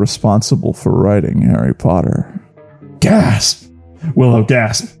wholly responsible for writing Harry Potter. Gasp! Willow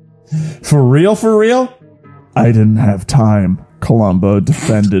gasped. For real, for real? I didn't have time, Columbo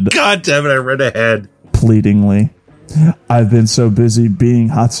defended. God damn it, I read ahead. Pleadingly. I've been so busy being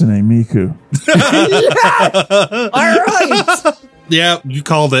Hatsune Miku. All right. Yeah, you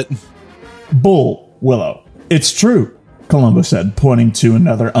called it. Bull, Willow. It's true, Columbo said, pointing to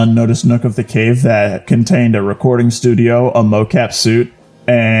another unnoticed nook of the cave that contained a recording studio, a mocap suit,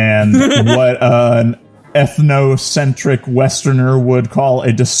 and what an ethnocentric Westerner would call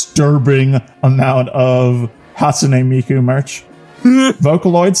a disturbing amount of Hatsune Miku merch.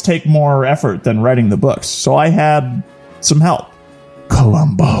 Vocaloids take more effort than writing the books, so I had some help.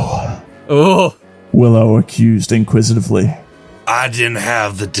 Columbo. Oh. Willow accused inquisitively. I didn't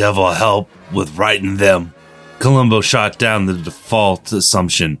have the devil help with writing them. Columbo shot down the default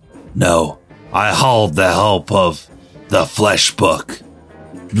assumption. No, I hauled the help of the flesh book.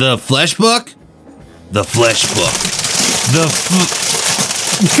 The flesh book? The flesh book.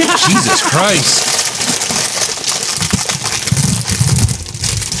 Jesus Christ.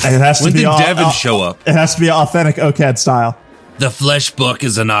 It has to When be did Devin show up? It has to be authentic OCAD style. The flesh book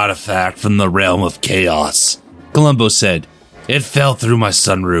is an artifact from the realm of chaos, Columbo said. It fell through my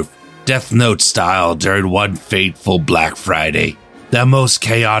sunroof, Death Note style, during one fateful Black Friday. The most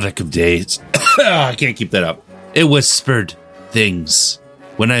chaotic of days. I can't keep that up. It whispered things.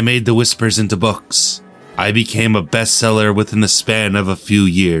 When I made the whispers into books, I became a bestseller within the span of a few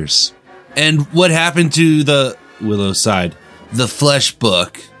years. And what happened to the... Willow sighed. The flesh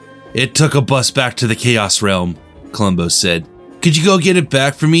book. It took a bus back to the Chaos Realm, Columbo said. Could you go get it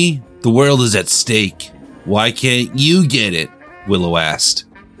back for me? The world is at stake. Why can't you get it? Willow asked.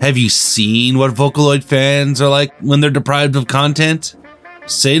 Have you seen what Vocaloid fans are like when they're deprived of content?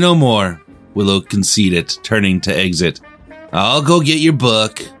 Say no more, Willow conceded, turning to exit. I'll go get your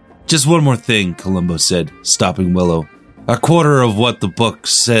book. Just one more thing, Columbo said, stopping Willow. A quarter of what the book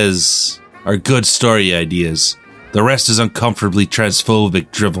says are good story ideas. The rest is uncomfortably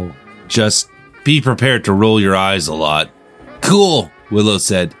transphobic drivel. Just be prepared to roll your eyes a lot. Cool, Willow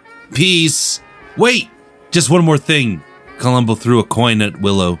said. Peace. Wait, just one more thing. Columbo threw a coin at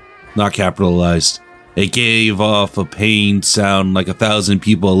Willow, not capitalized. It gave off a pained sound like 1,000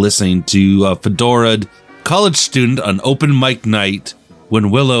 people listening to a fedoraed college student on open mic night when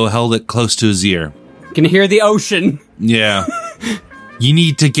Willow held it close to his ear. Can hear the ocean. Yeah. You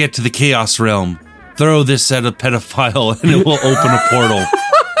need to get to the Chaos Realm. Throw this at a pedophile and it will open a portal.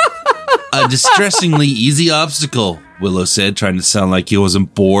 A distressingly easy obstacle, Willow said, trying to sound like he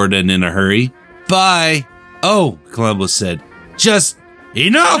wasn't bored and in a hurry. Bye. Oh, Columbo said. Just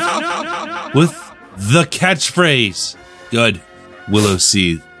enough! With the catchphrase. Good, Willow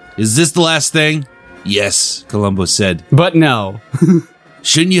seethed. Is this the last thing? Yes, Columbo said. But no.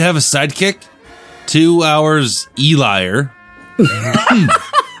 Shouldn't you have a sidekick? 2 hours Eliar.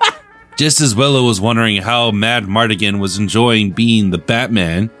 Just as Willow was wondering how Mad Mardigan was enjoying being the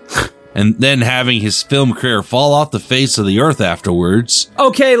Batman, and then having his film career fall off the face of the earth afterwards.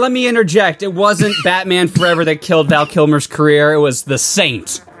 Okay, let me interject. It wasn't Batman Forever that killed Val Kilmer's career. It was The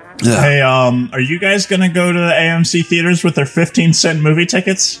Saint. Hey, are you guys gonna go to the AMC theaters with their 15-cent movie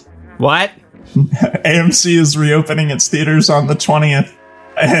tickets? What? AMC is reopening its theaters on the 20th,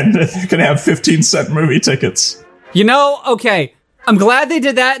 and they're gonna have 15-cent movie tickets. You know, okay, I'm glad they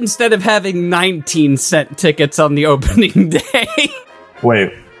did that instead of having 19-cent tickets on the opening day.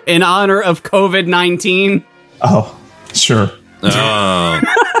 Wait. In honor of COVID-19. Oh, sure. Oh.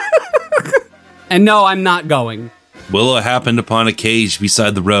 And no, I'm not going. Willow happened upon a cage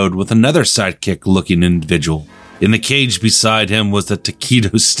beside the road with another sidekick-looking individual. In the cage beside him was a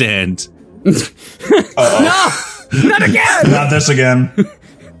taquito stand. No! Not again! Not this again.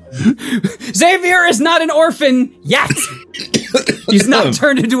 Xavier is not an orphan yet! He's not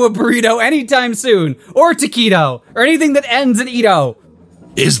turned into a burrito anytime soon, or taquito, or anything that ends in ito.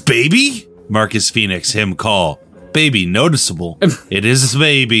 Is baby? Marcus Phoenix him call. Baby noticeable. It is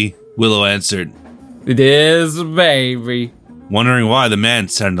baby, Willow answered. It is, baby. Wondering why the man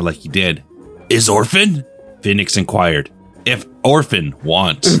sounded like he did. Is orphan? Phoenix inquired. If orphan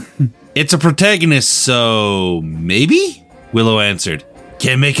want. It's a protagonist, so maybe? Willow answered.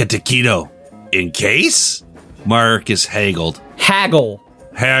 Can make a taquito. In case? Marcus haggled. Haggle.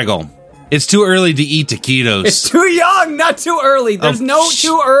 It's too early to eat taquitos. It's too young, not too early. There's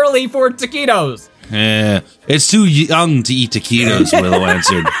too early for taquitos. It's too young to eat taquitos, Willow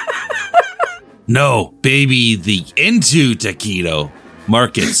answered. No, baby, the into taquito.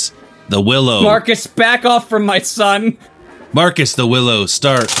 Marcus, the Willow. Marcus, back off from my son. Marcus, the Willow,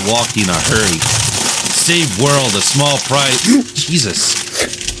 starts walking a hurry. Save world, a small prize.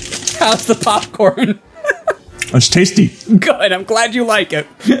 Jesus. How's the popcorn? It's tasty. Good, I'm glad you like it.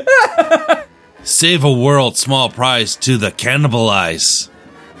 Save a world, small prize to the cannibalize.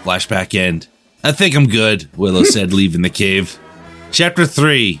 Flashback end. I think I'm good, Willow said, leaving the cave. Chapter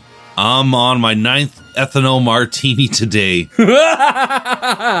 3. I'm on my 9th ethanol martini today.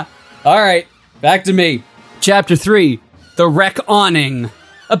 All right, back to me. Chapter 3. The Wreck-Awning.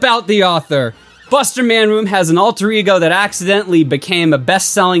 About the author. Buster Manroom has an alter ego that accidentally became a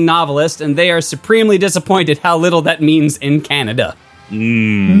best-selling novelist, and they are supremely disappointed how little that means in Canada.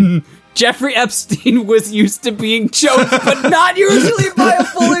 Jeffrey Epstein was used to being choked, but not usually by a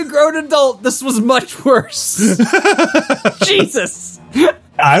fully grown adult. This was much worse. Jesus.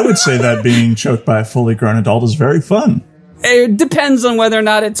 I would say that being choked by a fully grown adult is very fun. It depends on whether or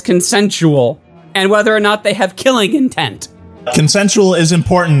not it's consensual, and whether or not they have killing intent. Consensual is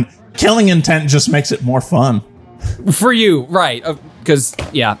important. Killing intent just makes it more fun. For you, right. Because,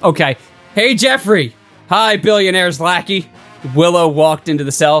 yeah, okay. Hey, Jeffrey. Hi, billionaire's lackey. Willow walked into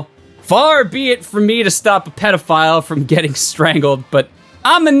the cell. Far be it from me to stop a pedophile from getting strangled, but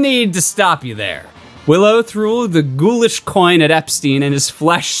I'ma need to stop you there. Willow threw the ghoulish coin at Epstein, and his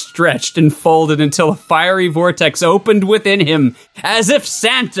flesh stretched and folded until a fiery vortex opened within him, as if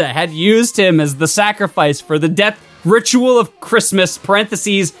Santa had used him as the sacrifice for the death ritual of Christmas,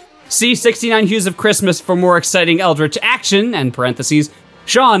 parentheses, see 69 Hues of Christmas for more exciting eldritch action, and parentheses.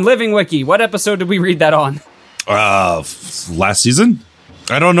 Sean, Living Wiki, what episode did we read that on? Last season?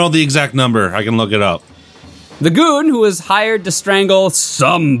 I don't know the exact number. I can look it up. The goon, who was hired to strangle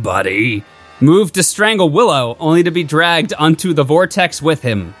somebody, moved to strangle Willow, only to be dragged onto the vortex with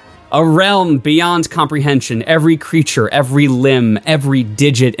him. A realm beyond comprehension. Every creature, every limb, every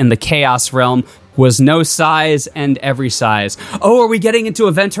digit in the Chaos Realm was no size and every size. Oh, are we getting into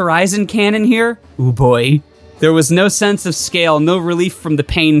Event Horizon canon here? Ooh boy. There was no sense of scale, no relief from the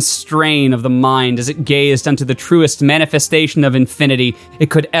pain strain of the mind as it gazed onto the truest manifestation of infinity it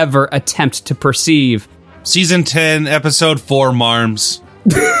could ever attempt to perceive. Season 10, Episode 4, Marms.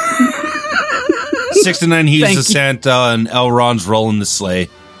 69 Hues of Santa and Elrond's rolling the sleigh.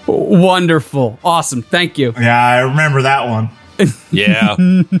 Wonderful. Awesome. Thank you. Yeah, I remember that one. Yeah.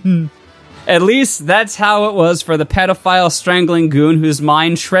 At least that's how it was for the pedophile strangling goon whose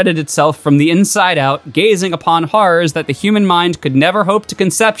mind shredded itself from the inside out, gazing upon horrors that the human mind could never hope to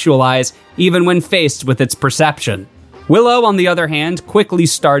conceptualize, even when faced with its perception. Willow, on the other hand, quickly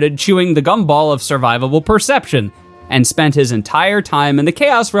started chewing the gumball of survivable perception, and spent his entire time in the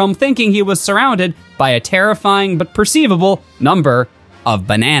Chaos Realm thinking he was surrounded by a terrifying but perceivable number of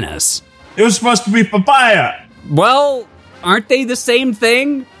bananas. It was supposed to be papaya. Well, aren't they the same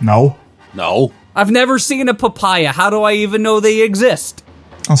thing? No. No. I've never seen a papaya. How do I even know they exist?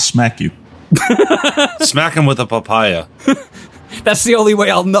 I'll smack you. Smack him with a papaya. That's the only way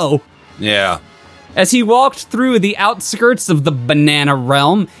I'll know. Yeah. As he walked through the outskirts of the banana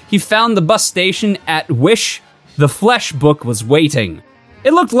realm, he found the bus station at Wish. The Flesh Book was waiting.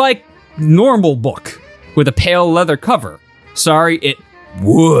 It looked like normal book with a pale leather cover. Sorry, it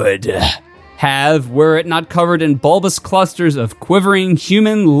would have were it not covered in bulbous clusters of quivering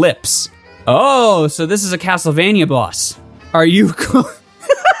human lips. Oh, so this is a Castlevania boss. Are you...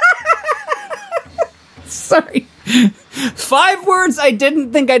 Sorry. 5 words I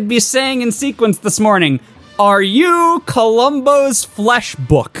didn't think I'd be saying in sequence this morning. Are you Columbo's flesh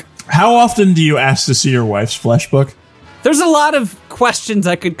book? How often do you ask to see your wife's flesh book? There's a lot of questions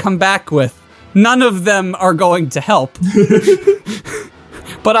I could come back with. None of them are going to help.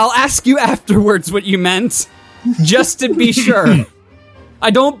 But I'll ask you afterwards what you meant, just to be sure. I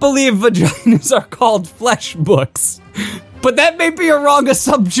don't believe vaginas are called flesh books, but that may be a wrong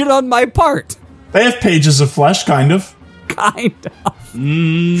assumption on my part. They have pages of flesh, kind of. Kind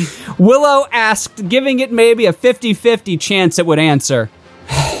of. Willow asked, giving it maybe a 50-50 chance it would answer.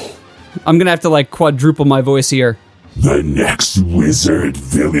 I'm gonna have to, quadruple my voice here. The next wizard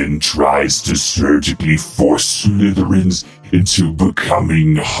villain tries to surgically force Slytherins into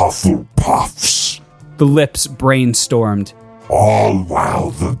becoming Hufflepuffs. The lips brainstormed. All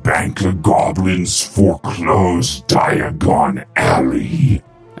while the Bank of Goblins foreclosed Diagon Alley.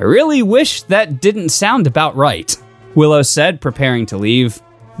 I really wish that didn't sound about right, Willow said, preparing to leave.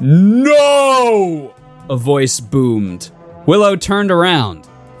 No! A voice boomed. Willow turned around.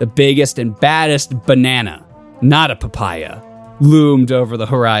 The biggest and baddest banana, not a papaya, loomed over the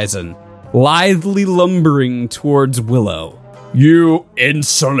horizon, lithely lumbering towards Willow. You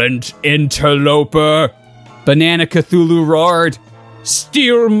insolent interloper! Banana Cthulhu roared.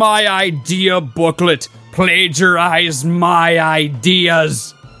 Steal my idea booklet! Plagiarize my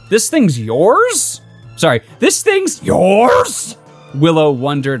ideas! This thing's yours? Sorry, this thing's yours? Willow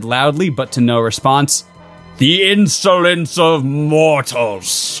wondered loudly, but to no response. The insolence of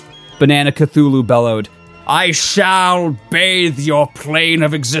mortals! Banana Cthulhu bellowed. I shall bathe your plane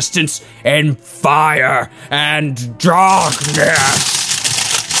of existence in fire and darkness!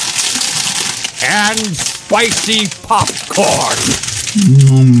 And spicy popcorn!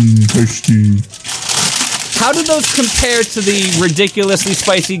 Tasty. How do those compare to the ridiculously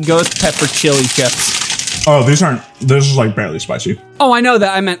spicy ghost pepper chili chips? Oh, this is barely spicy. Oh, I know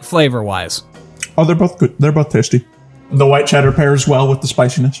that. I meant flavor-wise. Oh, they're both good. They're both tasty. The white cheddar pairs well with the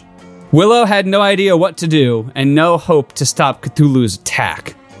spiciness. Willow had no idea what to do, and no hope to stop Cthulhu's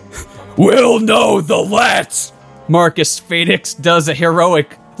attack. We'll know the lats! Marcus Phoenix does a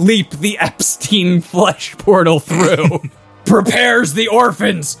heroic leap the Epstein flesh portal through. Prepares the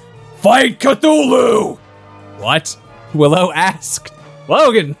orphans! Fight Cthulhu! What? Willow asked.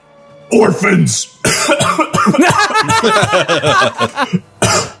 Logan! Orphans!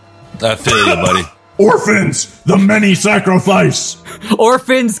 I feel you, buddy. Orphans! The many sacrifice!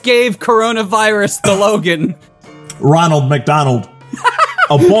 Orphans gave coronavirus the Logan. Ronald McDonald.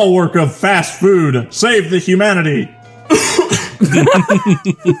 A bulwark of fast food. Save the humanity.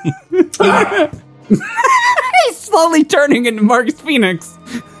 He's slowly turning into Marcus Phoenix.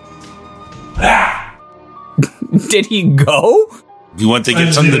 Did he go? You want to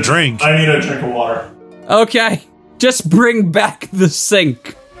get something to drink? I need a drink of water. Okay. Just bring back the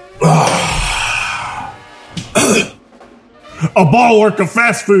sink. A bulwark of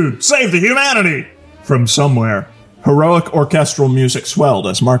fast food. Save the humanity. From somewhere, heroic orchestral music swelled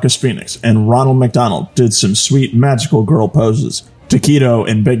as Marcus Phoenix and Ronald McDonald did some sweet magical girl poses. Taquito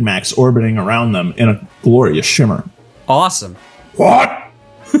and Big Macs orbiting around them in a glorious shimmer. Awesome. What?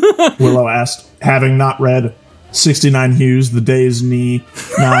 Willow asked, having not read 69 Hues, The Day's Knee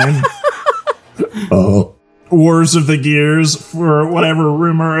 9. Wars of the Gears, for whatever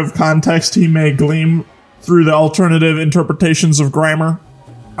rumor of context he may glean through the alternative interpretations of grammar.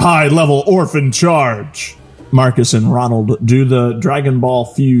 High-level orphan charge. Marcus and Ronald do the Dragon Ball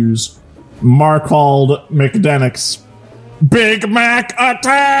fuse. Marcald McDenix. Big Mac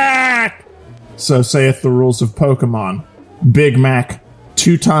attack! So saith the rules of Pokemon. Big Mac,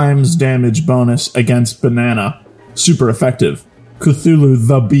 2 times damage bonus against Banana. Super effective. Cthulhu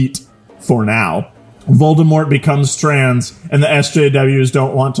the beat. For now. Voldemort becomes trans, and the SJWs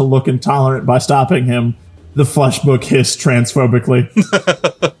don't want to look intolerant by stopping him. The Fleshbook hissed transphobically.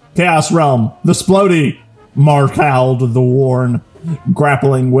 Chaos Realm. The Splody. Marcald the Worn.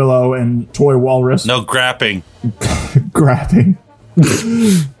 Grappling Willow and Toy Walrus. No grapping. Grapping.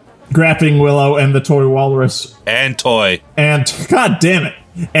 Grapping Willow and the Toy Walrus. And Toy. And, god damn it.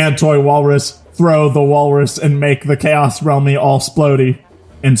 And Toy Walrus throw the walrus and make the Chaos Realmy all splody.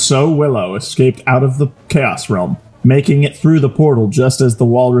 And so Willow escaped out of the Chaos Realm, making it through the portal just as the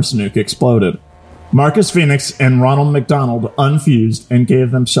walrus nuke exploded. Marcus Phoenix and Ronald McDonald unfused and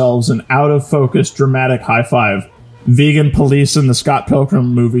gave themselves an out-of-focus dramatic high five. vegan police in the Scott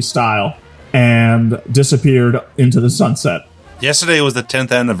Pilgrim movie style, and disappeared into the sunset. Yesterday was the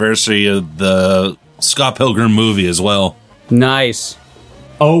 10th anniversary of the Scott Pilgrim movie as well. Nice.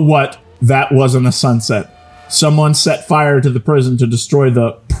 Oh, what? That wasn't a sunset. Someone set fire to the prison to destroy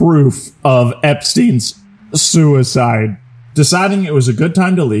the proof of Epstein's suicide. Deciding it was a good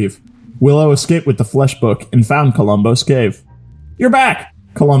time to leave, Willow escaped with the flesh book and found Columbo's cave. "You're back,"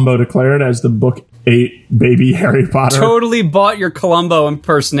 Columbo declared as the book ate baby Harry Potter. Totally bought your Columbo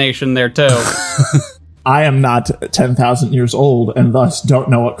impersonation there, too. I am not 10,000 years old and thus don't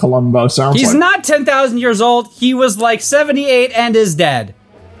know what Columbo sounds like. He's not 10,000 years old. He was like 78 and is dead.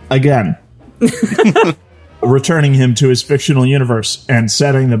 Again. Returning him to his fictional universe and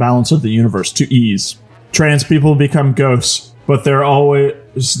setting the balance of the universe to ease. Trans people become ghosts, but they're always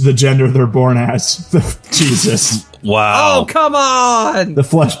the gender they're born as. Jesus. Wow. Oh, come on! The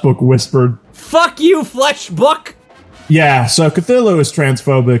flesh book whispered. Fuck you, flesh book! Yeah, so Cthulhu is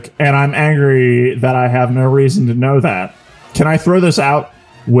transphobic, and I'm angry that I have no reason to know that. Can I throw this out?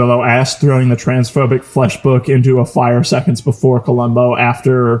 Willow asked, throwing the transphobic flesh book into a fire seconds before Columbo,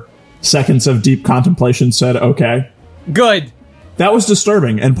 after seconds of deep contemplation, said okay. Good. That was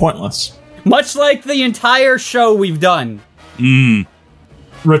disturbing and pointless. Much like the entire show we've done.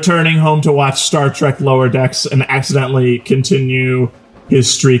 Returning home to watch Star Trek Lower Decks and accidentally continue his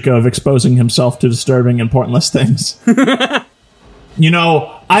streak of exposing himself to disturbing and pointless things. You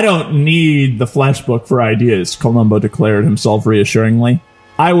know, I don't need the flesh book for ideas, Columbo declared himself reassuringly.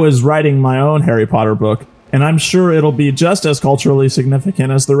 I was writing my own Harry Potter book, and I'm sure it'll be just as culturally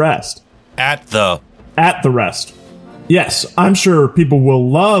significant as the rest. At the rest. Yes, I'm sure people will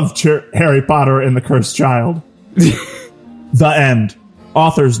love Harry Potter and the Cursed Child. The end.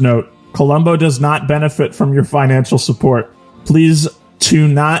 Author's note. Columbo does not benefit from your financial support. Please to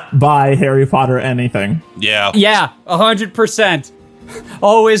not buy Harry Potter anything. Yeah. Yeah, 100%.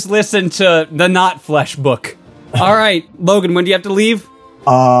 Always listen to the not flesh book. All right, Logan, when do you have to leave?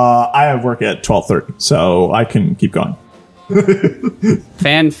 I have work at 12:30, so I can keep going.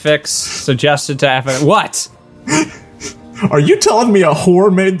 Fanfics suggested to have what? Are you telling me a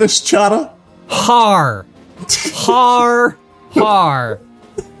whore made this chatta? Har.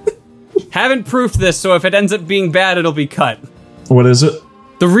 Haven't proofed this, so if it ends up being bad, it'll be cut. What is it?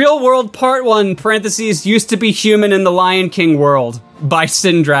 The Real World Part 1, parentheses, used to be human in the Lion King world, by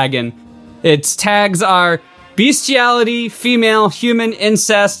Sin Dragon. Its tags are bestiality, female, human,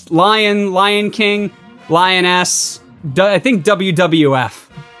 incest, lion, Lion King, lioness, I think WWF.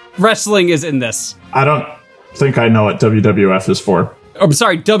 Wrestling is in this. I don't think I know what WWF is for. I'm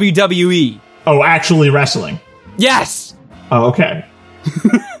sorry, WWE. Oh, actually wrestling. Yes! Oh, okay.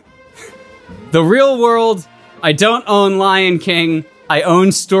 The Real World, I don't own Lion King, I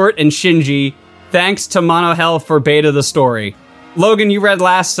own Stuart and Shinji. Thanks to Monohell for beta the story. Logan, you read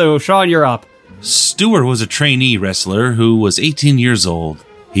last, so Sean, you're up. Stuart was a trainee wrestler who was 18 years old.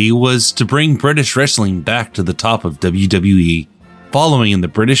 He was to bring British wrestling back to the top of WWE, following in the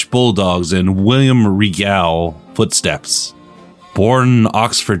British Bulldogs and William Regal footsteps. Born in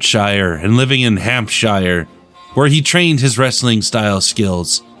Oxfordshire and living in Hampshire, where he trained his wrestling style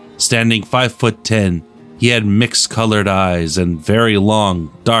skills. Standing 5'10", he had mixed-colored eyes and very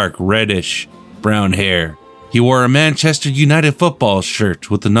long, dark, reddish brown hair. He wore a Manchester United football shirt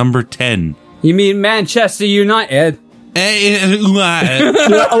with the number 10. You mean Manchester United? And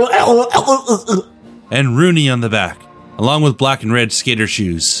Rooney on the back, along with black and red skater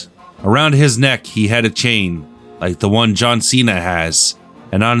shoes. Around his neck, he had a chain, like the one John Cena has.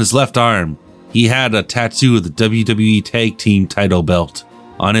 And on his left arm, he had a tattoo of the WWE Tag Team title belt.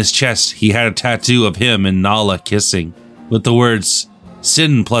 On his chest, he had a tattoo of him and Nala kissing, with the words,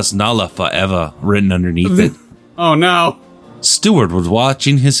 Sin plus Nala forever, written underneath it. Oh no. Stuart was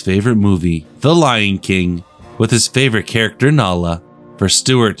watching his favorite movie, The Lion King, with his favorite character, Nala. For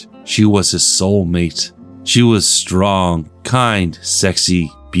Stuart, she was his soulmate. She was strong, kind,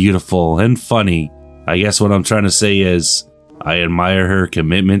 sexy, beautiful, and funny. I guess what I'm trying to say is, I admire her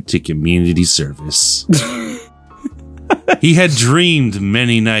commitment to community service. He had dreamed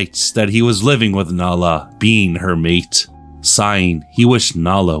many nights that he was living with Nala, being her mate. Sighing, he wished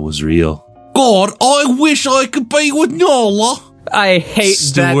Nala was real. God, I wish I could be with Nala. I hate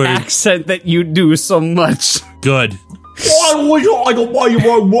Stuart. that accent that you do so much. Good. Why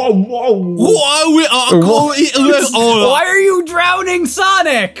are you drowning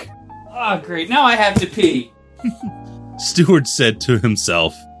Sonic? Oh, great. Now I have to pee. Stuart said to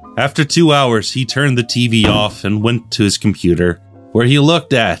himself. After 2 hours, he turned the TV off and went to his computer, where he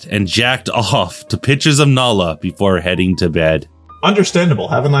looked at and jacked off to pictures of Nala before heading to bed. Understandable.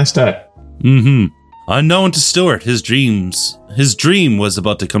 Have a nice day. On Unknown to Stuart, his dream was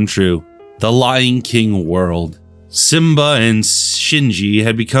about to come true. The Lion King world. Simba and Shinji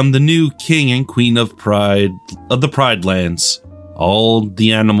had become the new king and queen of the Pride Lands. All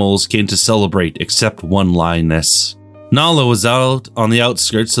the animals came to celebrate except one lioness. Nala was out on the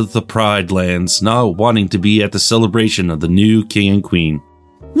outskirts of the Pride Lands, not wanting to be at the celebration of the new king and queen.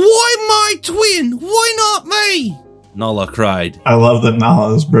 Why my twin? Why not me? Nala cried. I love that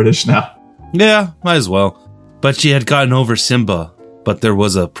Nala is British now. Yeah, might as well. But she had gotten over Simba, but there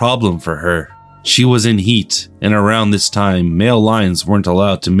was a problem for her. She was in heat, and around this time, male lions weren't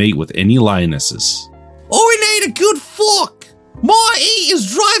allowed to mate with any lionesses. I need a good fuck! My heat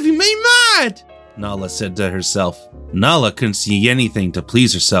is driving me mad! Nala said to herself. Nala couldn't see anything to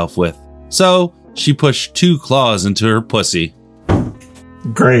please herself with, so she pushed 2 claws into her pussy.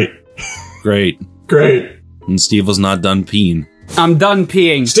 Great. And Steve was not done peeing. I'm done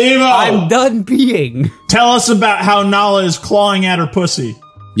peeing. Steve-O! I'm done peeing. Tell us about how Nala is clawing at her pussy.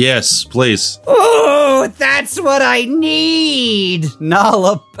 Yes, please. Oh, that's what I need.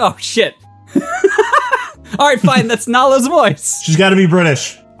 Nala. Oh, shit. All right, fine. That's Nala's voice. She's got to be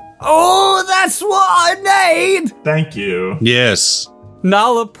British. Oh, that's what I need. Thank you. Yes.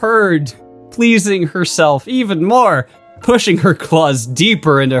 Nala purred, pleasing herself even more, pushing her claws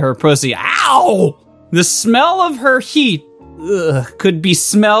deeper into her pussy. Ow! The smell of her heat could be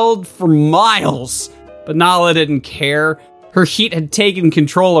smelled for miles, but Nala didn't care. Her heat had taken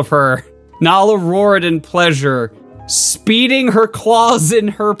control of her. Nala roared in pleasure, speeding her claws in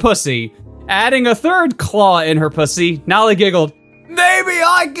her pussy. Adding a 3rd claw in her pussy, Nala giggled. Maybe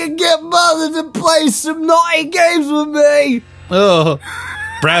I can get Mother to play some naughty games with me. Ugh.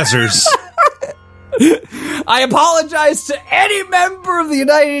 Brazzers. I apologize to any member of the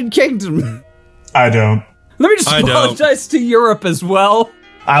United Kingdom. I don't. Let me just apologize to Europe as well.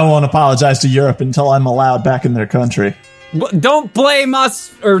 I won't apologize to Europe until I'm allowed back in their country. Don't blame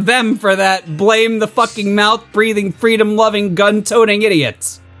us or them for that. Blame the fucking mouth-breathing, freedom-loving, gun-toting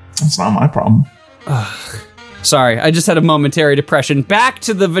idiots. That's not my problem. Sorry, I just had a momentary depression. Back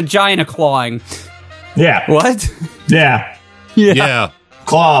to the vagina clawing. Yeah. What? Yeah. Yeah.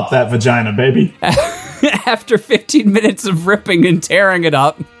 Claw up that vagina, baby. After 15 minutes of ripping and tearing it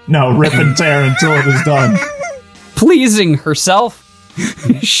up. No, rip and tear until it is done. Pleasing herself,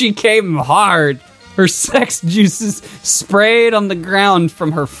 she came hard. Her sex juices sprayed on the ground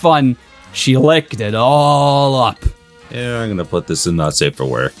from her fun. She licked it all up. Yeah, I'm gonna put this in not safe for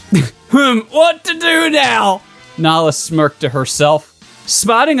work. What to do now? Nala smirked to herself.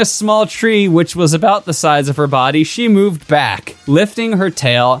 Spotting a small tree which was about the size of her body, she moved back, lifting her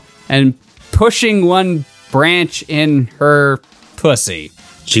tail and pushing one branch in her pussy.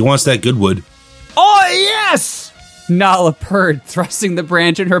 She wants that good wood. Oh, yes! Nala purred, thrusting the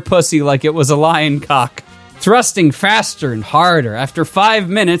branch in her pussy like it was a lion cock. Thrusting faster and harder. After 5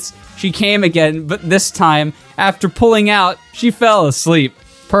 minutes, she came again, but this time, after pulling out, she fell asleep,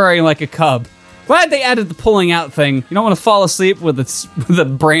 purring like a cub. Glad they added the pulling out thing. You don't want to fall asleep with a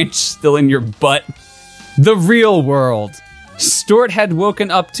branch still in your butt. The real world. Stuart had woken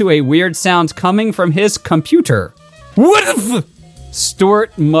up to a weird sound coming from his computer. What?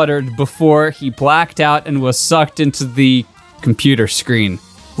 Stuart muttered before he blacked out and was sucked into the computer screen.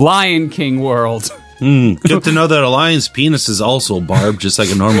 Lion King world. Good to know that a lion's penis is also barbed, just like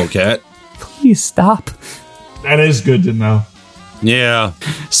a normal cat. Please stop. That is good to know. Yeah.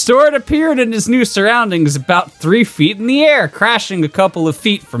 Stuart appeared in his new surroundings about 3 feet in the air, crashing a couple of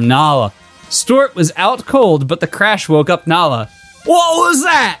feet from Nala. Stuart was out cold, but the crash woke up Nala. What was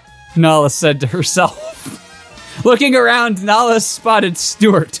that? Nala said to herself. Looking around, Nala spotted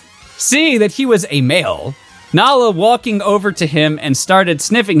Stuart. Seeing that he was a male, Nala walking over to him and started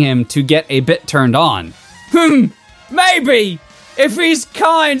sniffing him to get a bit turned on. Maybe. If he's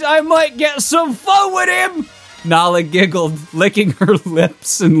kind, I might get some fun with him. Nala giggled, licking her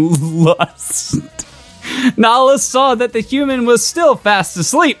lips in lust. Nala saw that the human was still fast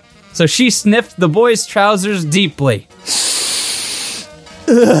asleep, so she sniffed the boy's trousers deeply.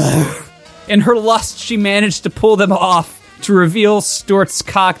 In her lust, she managed to pull them off to reveal Stuart's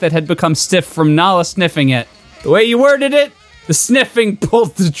cock that had become stiff from Nala sniffing it. The way you worded it, the sniffing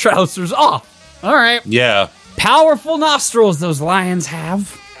pulled the trousers off. All right. Yeah. Powerful nostrils those lions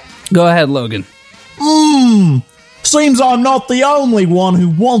have. Go ahead, Logan. Seems I'm not the only one who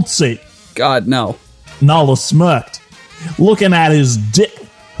wants it. God, no. Nala smirked, looking at his dick,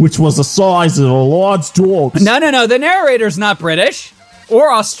 which was the size of a large dog's. No. The narrator's not British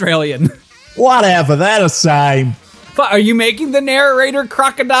or Australian. Whatever, they're the same. Are you making the narrator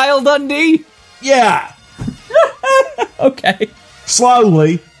Crocodile Dundee? Yeah. Okay.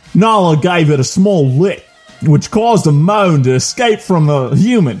 Slowly, Nala gave it a small lick, which caused a moan to escape from the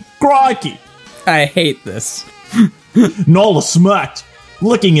human. Crikey! I hate this. Nala smirked,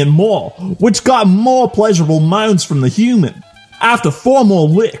 licking it more, which got more pleasurable moans from the human. After 4 more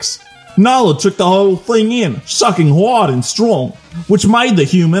licks, Nala took the whole thing in, sucking hard and strong, which made the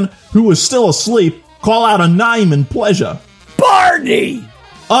human, who was still asleep, call out a name in pleasure. Barney!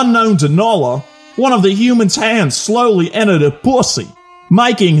 Unknown to Nala, one of the human's hands slowly entered her pussy,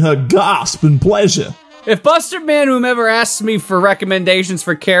 making her gasp in pleasure. If Buster Manum ever asks me for recommendations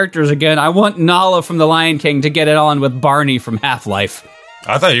for characters again, I want Nala from The Lion King to get it on with Barney from Half-Life.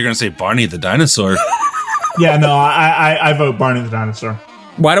 I thought you were going to say Barney the dinosaur. Yeah, no, I vote Barney the dinosaur.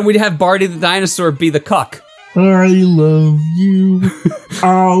 Why don't we have Barney the dinosaur be the cuck? I love you.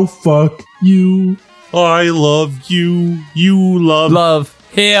 I'll fuck you. I love you. You Love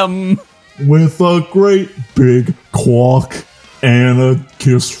him. With a great big quack and a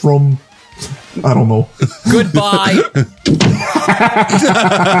kiss from, I don't know. Goodbye.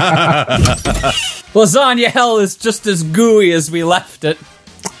 Lasagna hell is just as gooey as we left it.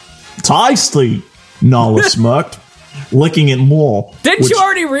 Tasty, Nala smirked, licking it more. Didn't you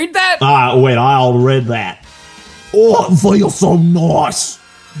already read that? Wait, I already read that. Oh, it feels so nice,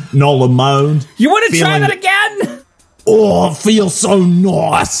 Nala moaned. You want to try feeling- that again? Oh, it feels so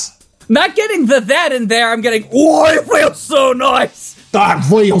nice. Not getting the that in there, I'm getting, oh, it feels so nice. That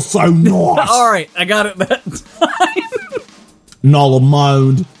feels so nice. All right, I got it that time. Nala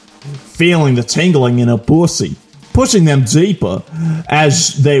moaned, feeling the tingling in her pussy, pushing them deeper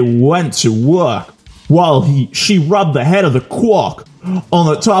as they went to work, while she rubbed the head of the quack on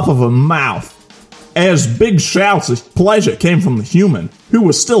the top of her mouth. As big shouts of pleasure came from the human, who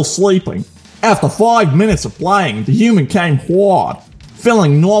was still sleeping. After 5 minutes of playing, the human came hard,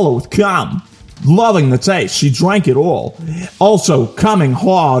 filling Nala with cum. Loving the taste, she drank it all, also coming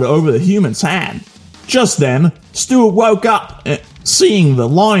hard over the human's hand. Just then, Stuart woke up, seeing the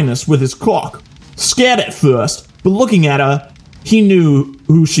lioness with his cock. Scared at first, but looking at her, he knew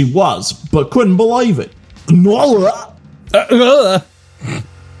who she was, but couldn't believe it. Nala!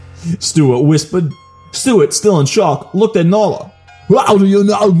 Stuart whispered. Stuart, still in shock, looked at Nala. How do you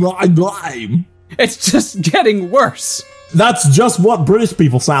know my name? It's just getting worse. That's just what British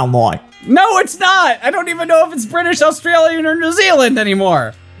people sound like. No, it's not. I don't even know if it's British, Australian, or New Zealand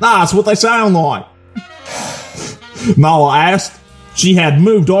anymore. That's what they sound like. Nala asked. She had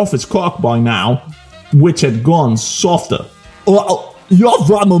moved off his cock by now, which had gone softer. You're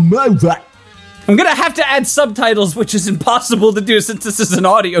from a movie. I'm gonna have to add subtitles, which is impossible to do since this is an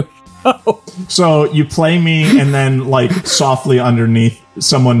audio show. So you play me and then, like, softly underneath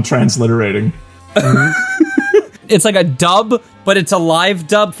someone transliterating. It's like a dub, but it's a live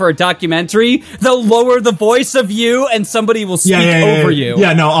dub for a documentary. They'll lower the voice of you, and somebody will speak over you.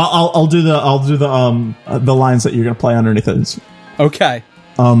 Yeah, no, I'll do the lines that you're gonna play underneath it. Okay.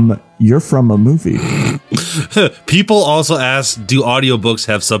 You're from a movie. People also ask, do audiobooks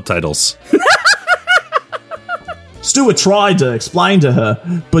have subtitles? Stuart tried to explain to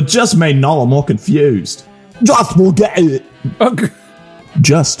her, but just made Nala more confused. Just forget it. Okay.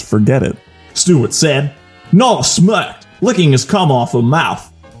 Just forget it, Stuart said. Nala smirked, licking his cum off her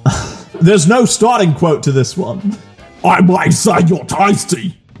mouth. There's no starting quote to this one. I may say you're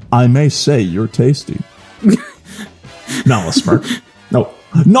tasty. I may say you're tasty. Nala smirked. No.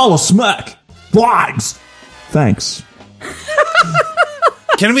 Nala smirk. Flags. Thanks.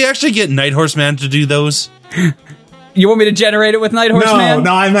 Can we actually get Night Horseman to do those? You want me to generate it with Night Horseman?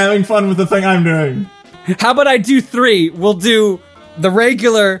 No, I'm having fun with the thing I'm doing. How about I do 3? We'll do the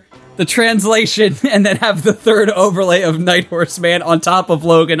regular, the translation, and then have the third overlay of Night Horseman on top of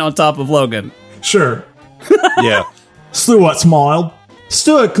Logan on top of Logan. Sure. Yeah. Stuart smiled.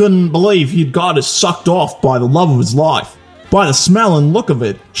 Stuart couldn't believe he'd got us sucked off by the love of his life. By the smell and look of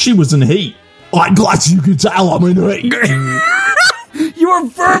it, she was in heat. I guess you could tell I'm in heat. You are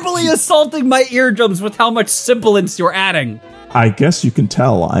verbally assaulting my eardrums with how much sibilance you're adding. I guess you can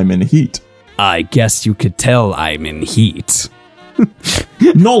tell I'm in heat. I guess you could tell I'm in heat.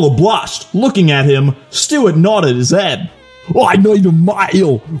 Nala blushed. Looking at him, Stuart nodded his head. I need a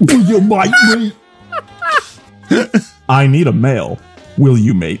male. Will you mate me? I need a male. Will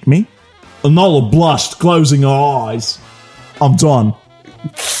you mate me? Nala blushed, closing her eyes. I'm done.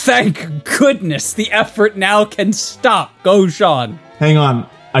 Thank goodness the effort now can stop. Go, Sean. Hang on.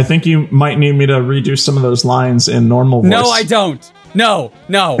 I think you might need me to redo some of those lines in normal voice. No, I don't. No.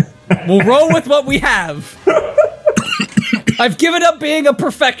 We'll roll with what we have. I've given up being a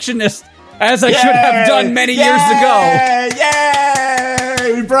perfectionist, as I should have done many years ago.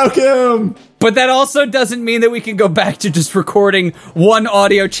 Yay! We broke him! But that also doesn't mean that we can go back to just recording one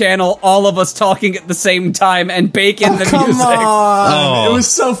audio channel, all of us talking at the same time, and bake in the Come music. on! It was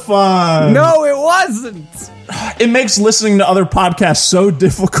so fun. No, it wasn't. It makes listening to other podcasts so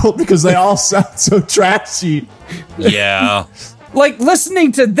difficult because they all sound so trashy. Yeah. Like,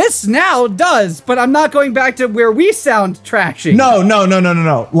 listening to this now does, but I'm not going back to where we sound trashy. No.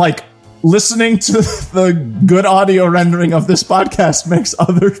 Like, listening to the good audio rendering of this podcast makes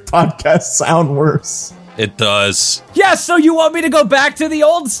other podcasts sound worse. It does. Yeah, so you want me to go back to the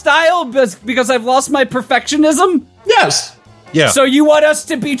old style because I've lost my perfectionism? Yes. Yeah. So you want us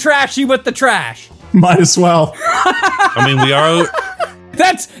to be trashy with the trash? Might as well. I mean, we are...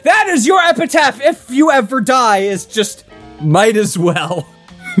 That is your epitaph if you ever die, is just might as well.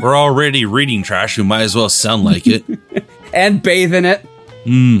 We're already reading trash. We might as well sound like it. And bathe in it.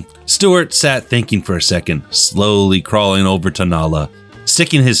 Stuart sat thinking for a second, slowly crawling over to Nala,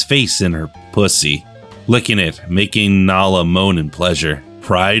 sticking his face in her pussy, licking it, making Nala moan in pleasure.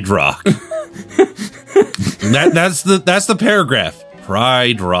 Pride Rock. That's the paragraph.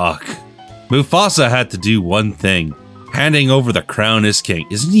 Pride Rock. Mufasa had to do one thing. Handing over the crown as king.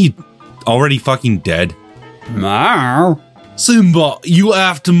 Isn't he already fucking dead? Simba, you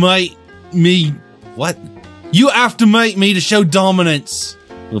have to make me... What? You have to make me to show dominance,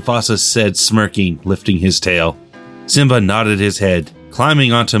 Mufasa said, smirking, lifting his tail. Simba nodded his head,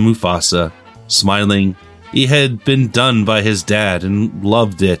 climbing onto Mufasa, smiling. He had been done by his dad and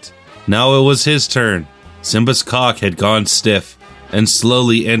loved it. Now it was his turn. Simba's cock had gone stiff and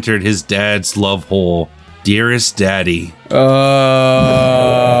slowly entered his dad's love hole. Dearest daddy.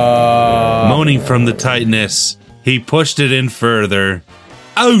 Moaning from the tightness, he pushed it in further.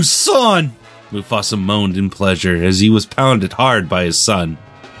 Oh, son! Mufasa moaned in pleasure as he was pounded hard by his son.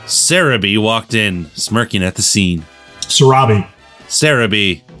 Sarabi walked in, smirking at the scene. Sarabi.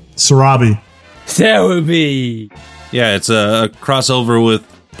 Sarabi. Yeah, it's a crossover with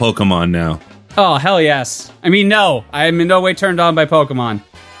Pokemon now. Oh, hell yes. I mean, no. I am in no way turned on by Pokemon.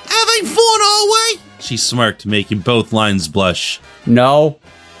 Having fun all way? She smirked, making both lines blush. No.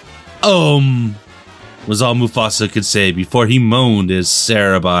 Was all Mufasa could say before he moaned as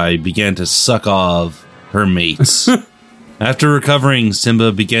Sarabi began to suck off her mates. After recovering,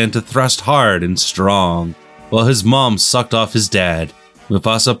 Simba began to thrust hard and strong, while his mom sucked off his dad.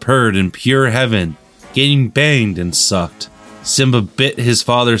 Mufasa purred in pure heaven, getting banged and sucked. Simba bit his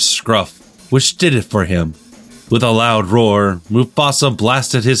father's scruff, which did it for him. With a loud roar, Mufasa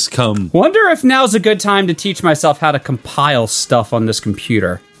blasted his cum. Wonder if now's a good time to teach myself how to compile stuff on this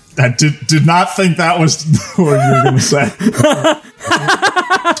computer. I did not think that was what you were going to say.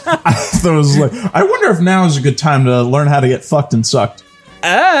 I thought it was like, I wonder if now is a good time to learn how to get fucked and sucked.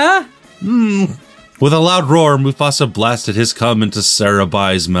 With a loud roar, Mufasa blasted his cum into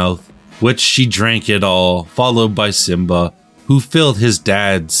Sarabi's mouth, which she drank it all, followed by Simba, who filled his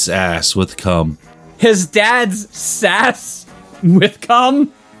dad's ass with cum. His dad's sass with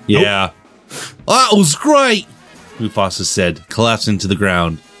cum? Yeah. That was great, Mufasa said, collapsing to the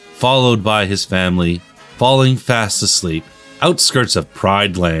ground, followed by his family, falling fast asleep. Outskirts of the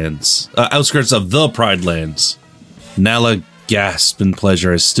Pride Lands. Nala gasped in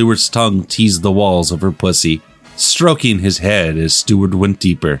pleasure as Stuart's tongue teased the walls of her pussy, stroking his head as Stuart went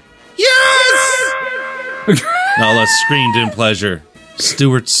deeper. Yes! Nala screamed in pleasure.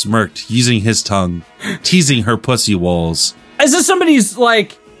 Stuart smirked, using his tongue, teasing her pussy walls. Is this somebody's,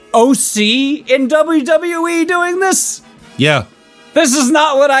 like, OC in WWE doing this? Yeah. This is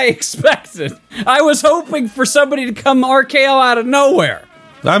not what I expected. I was hoping for somebody to come RKO out of nowhere.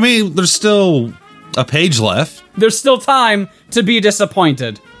 I mean, there's still a page left. There's still time to be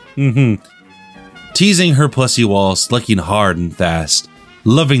disappointed. Teasing her pussy walls, licking hard and fast,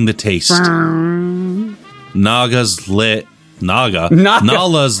 loving the taste. Nala's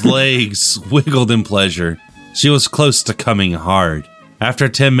legs wiggled in pleasure. She was close to coming hard. After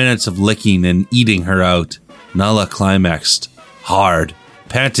 10 minutes of licking and eating her out, Nala climaxed. Hard.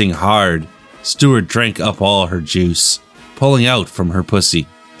 Panting hard, Stuart drank up all her juice, pulling out from her pussy.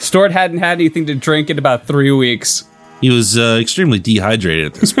 Stuart hadn't had anything to drink in about 3 weeks. He was extremely dehydrated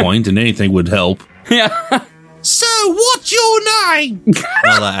at this point, and anything would help. Yeah. So, what's your name?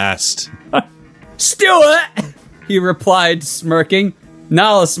 Nala asked. Stuart, he replied, smirking.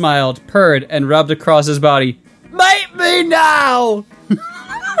 Nala smiled, purred, and rubbed across his body. Make me now!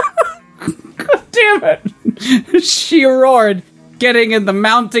 God damn it! She roared, getting in the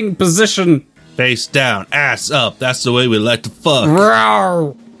mounting position. Face down, ass up. That's the way we like to fuck.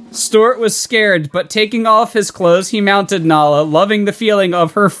 Rawr. Stuart was scared, but taking off his clothes, he mounted Nala, loving the feeling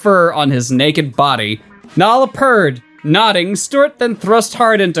of her fur on his naked body. Nala purred, Nodding, Stuart then thrust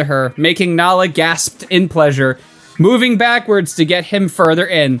hard into her, making Nala gasp in pleasure, moving backwards to get him further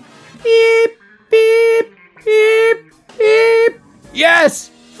in. Beep, beep, beep, beep. Yes!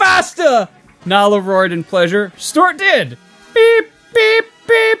 Faster! Nala roared in pleasure. Stuart did. Beep, beep,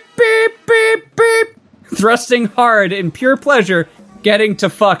 beep, beep, beep, beep. Thrusting hard in pure pleasure, getting to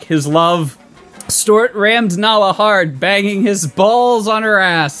fuck his love. Stuart rammed Nala hard, banging his balls on her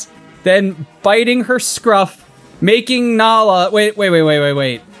ass, then biting her scruff, making Nala...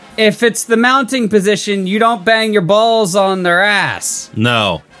 Wait. If it's the mounting position, you don't bang your balls on their ass.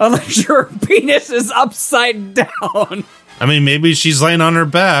 No. Unless your penis is upside down. I mean, maybe she's laying on her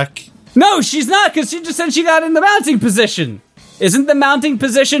back. No, she's not, because she just said she got in the mounting position. Isn't the mounting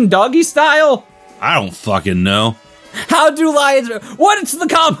position doggy style? I don't fucking know. How do lions... What is the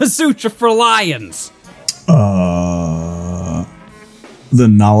Kama Sutra for lions? The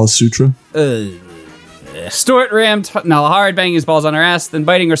Nala Sutra. Stuart rammed Nala hard, banging his balls on her ass, then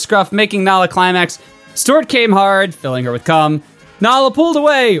biting her scruff, making Nala climax. Stuart came hard, filling her with cum. Nala pulled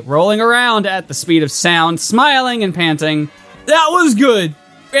away, rolling around at the speed of sound, smiling and panting. That was good.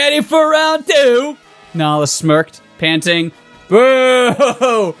 Ready for round 2? Nala smirked, panting.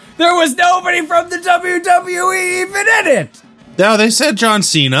 Boo! There was nobody from the WWE even in it! No, they said John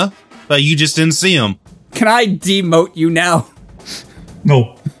Cena, but you just didn't see him. Can I demote you now?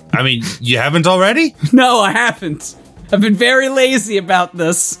 No. I mean, you haven't already? No, I haven't. I've been very lazy about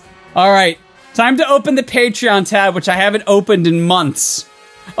this. Alright, time to open the Patreon tab, which I haven't opened in months.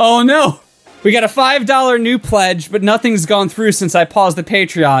 Oh no! We got a $5 new pledge, but nothing's gone through since I paused the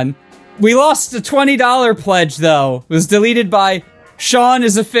Patreon. We lost a $20 pledge, though. It was deleted by Sean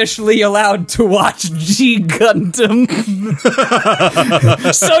is officially allowed to watch G Gundam.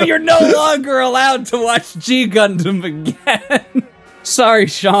 So you're no longer allowed to watch G Gundam again. Sorry,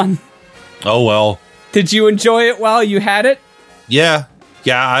 Sean. Oh, well. Did you enjoy it while you had it? Yeah,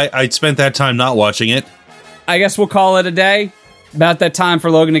 I spent that time not watching it. I guess we'll call it a day. About that time for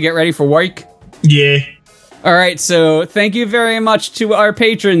Logan to get ready for work. Yeah. All right, so thank you very much to our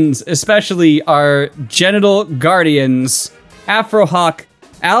patrons, especially our genital guardians, Afrohawk,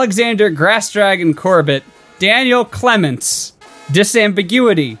 Alexander Grassdragon Corbett, Daniel Clements,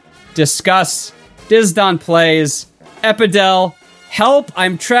 Disambiguity, Discuss, Dizdon Plays, Epidel, Help,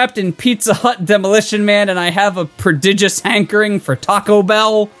 I'm trapped in Pizza Hut Demolition Man and I have a prodigious hankering for Taco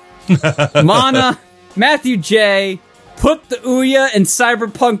Bell, Mana, Matthew J., Put the Ouya in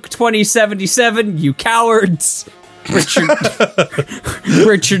Cyberpunk 2077, you cowards. Richard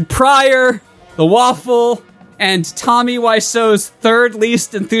Pryor, The Waffle, and Tommy Wiseau's third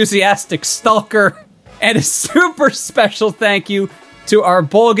least enthusiastic stalker. And a super special thank you to our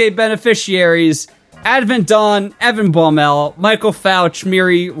Bolgate beneficiaries, Advent Dawn, Evan Baumel, Michael Fouch,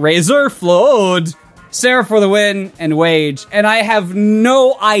 Miri, Razor Flood, Sarah for the Win, and Wage. And I have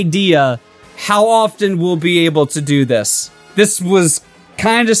no idea how often we'll be able to do this. This was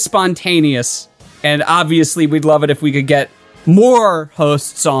kind of spontaneous, and obviously we'd love it if we could get more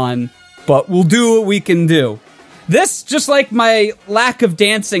hosts on, but we'll do what we can do. This, just like my lack of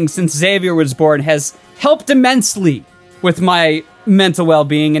dancing since Xavier was born, has helped immensely with my mental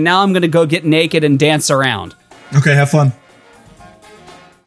well-being, and now I'm gonna go get naked and dance around. Okay, have fun.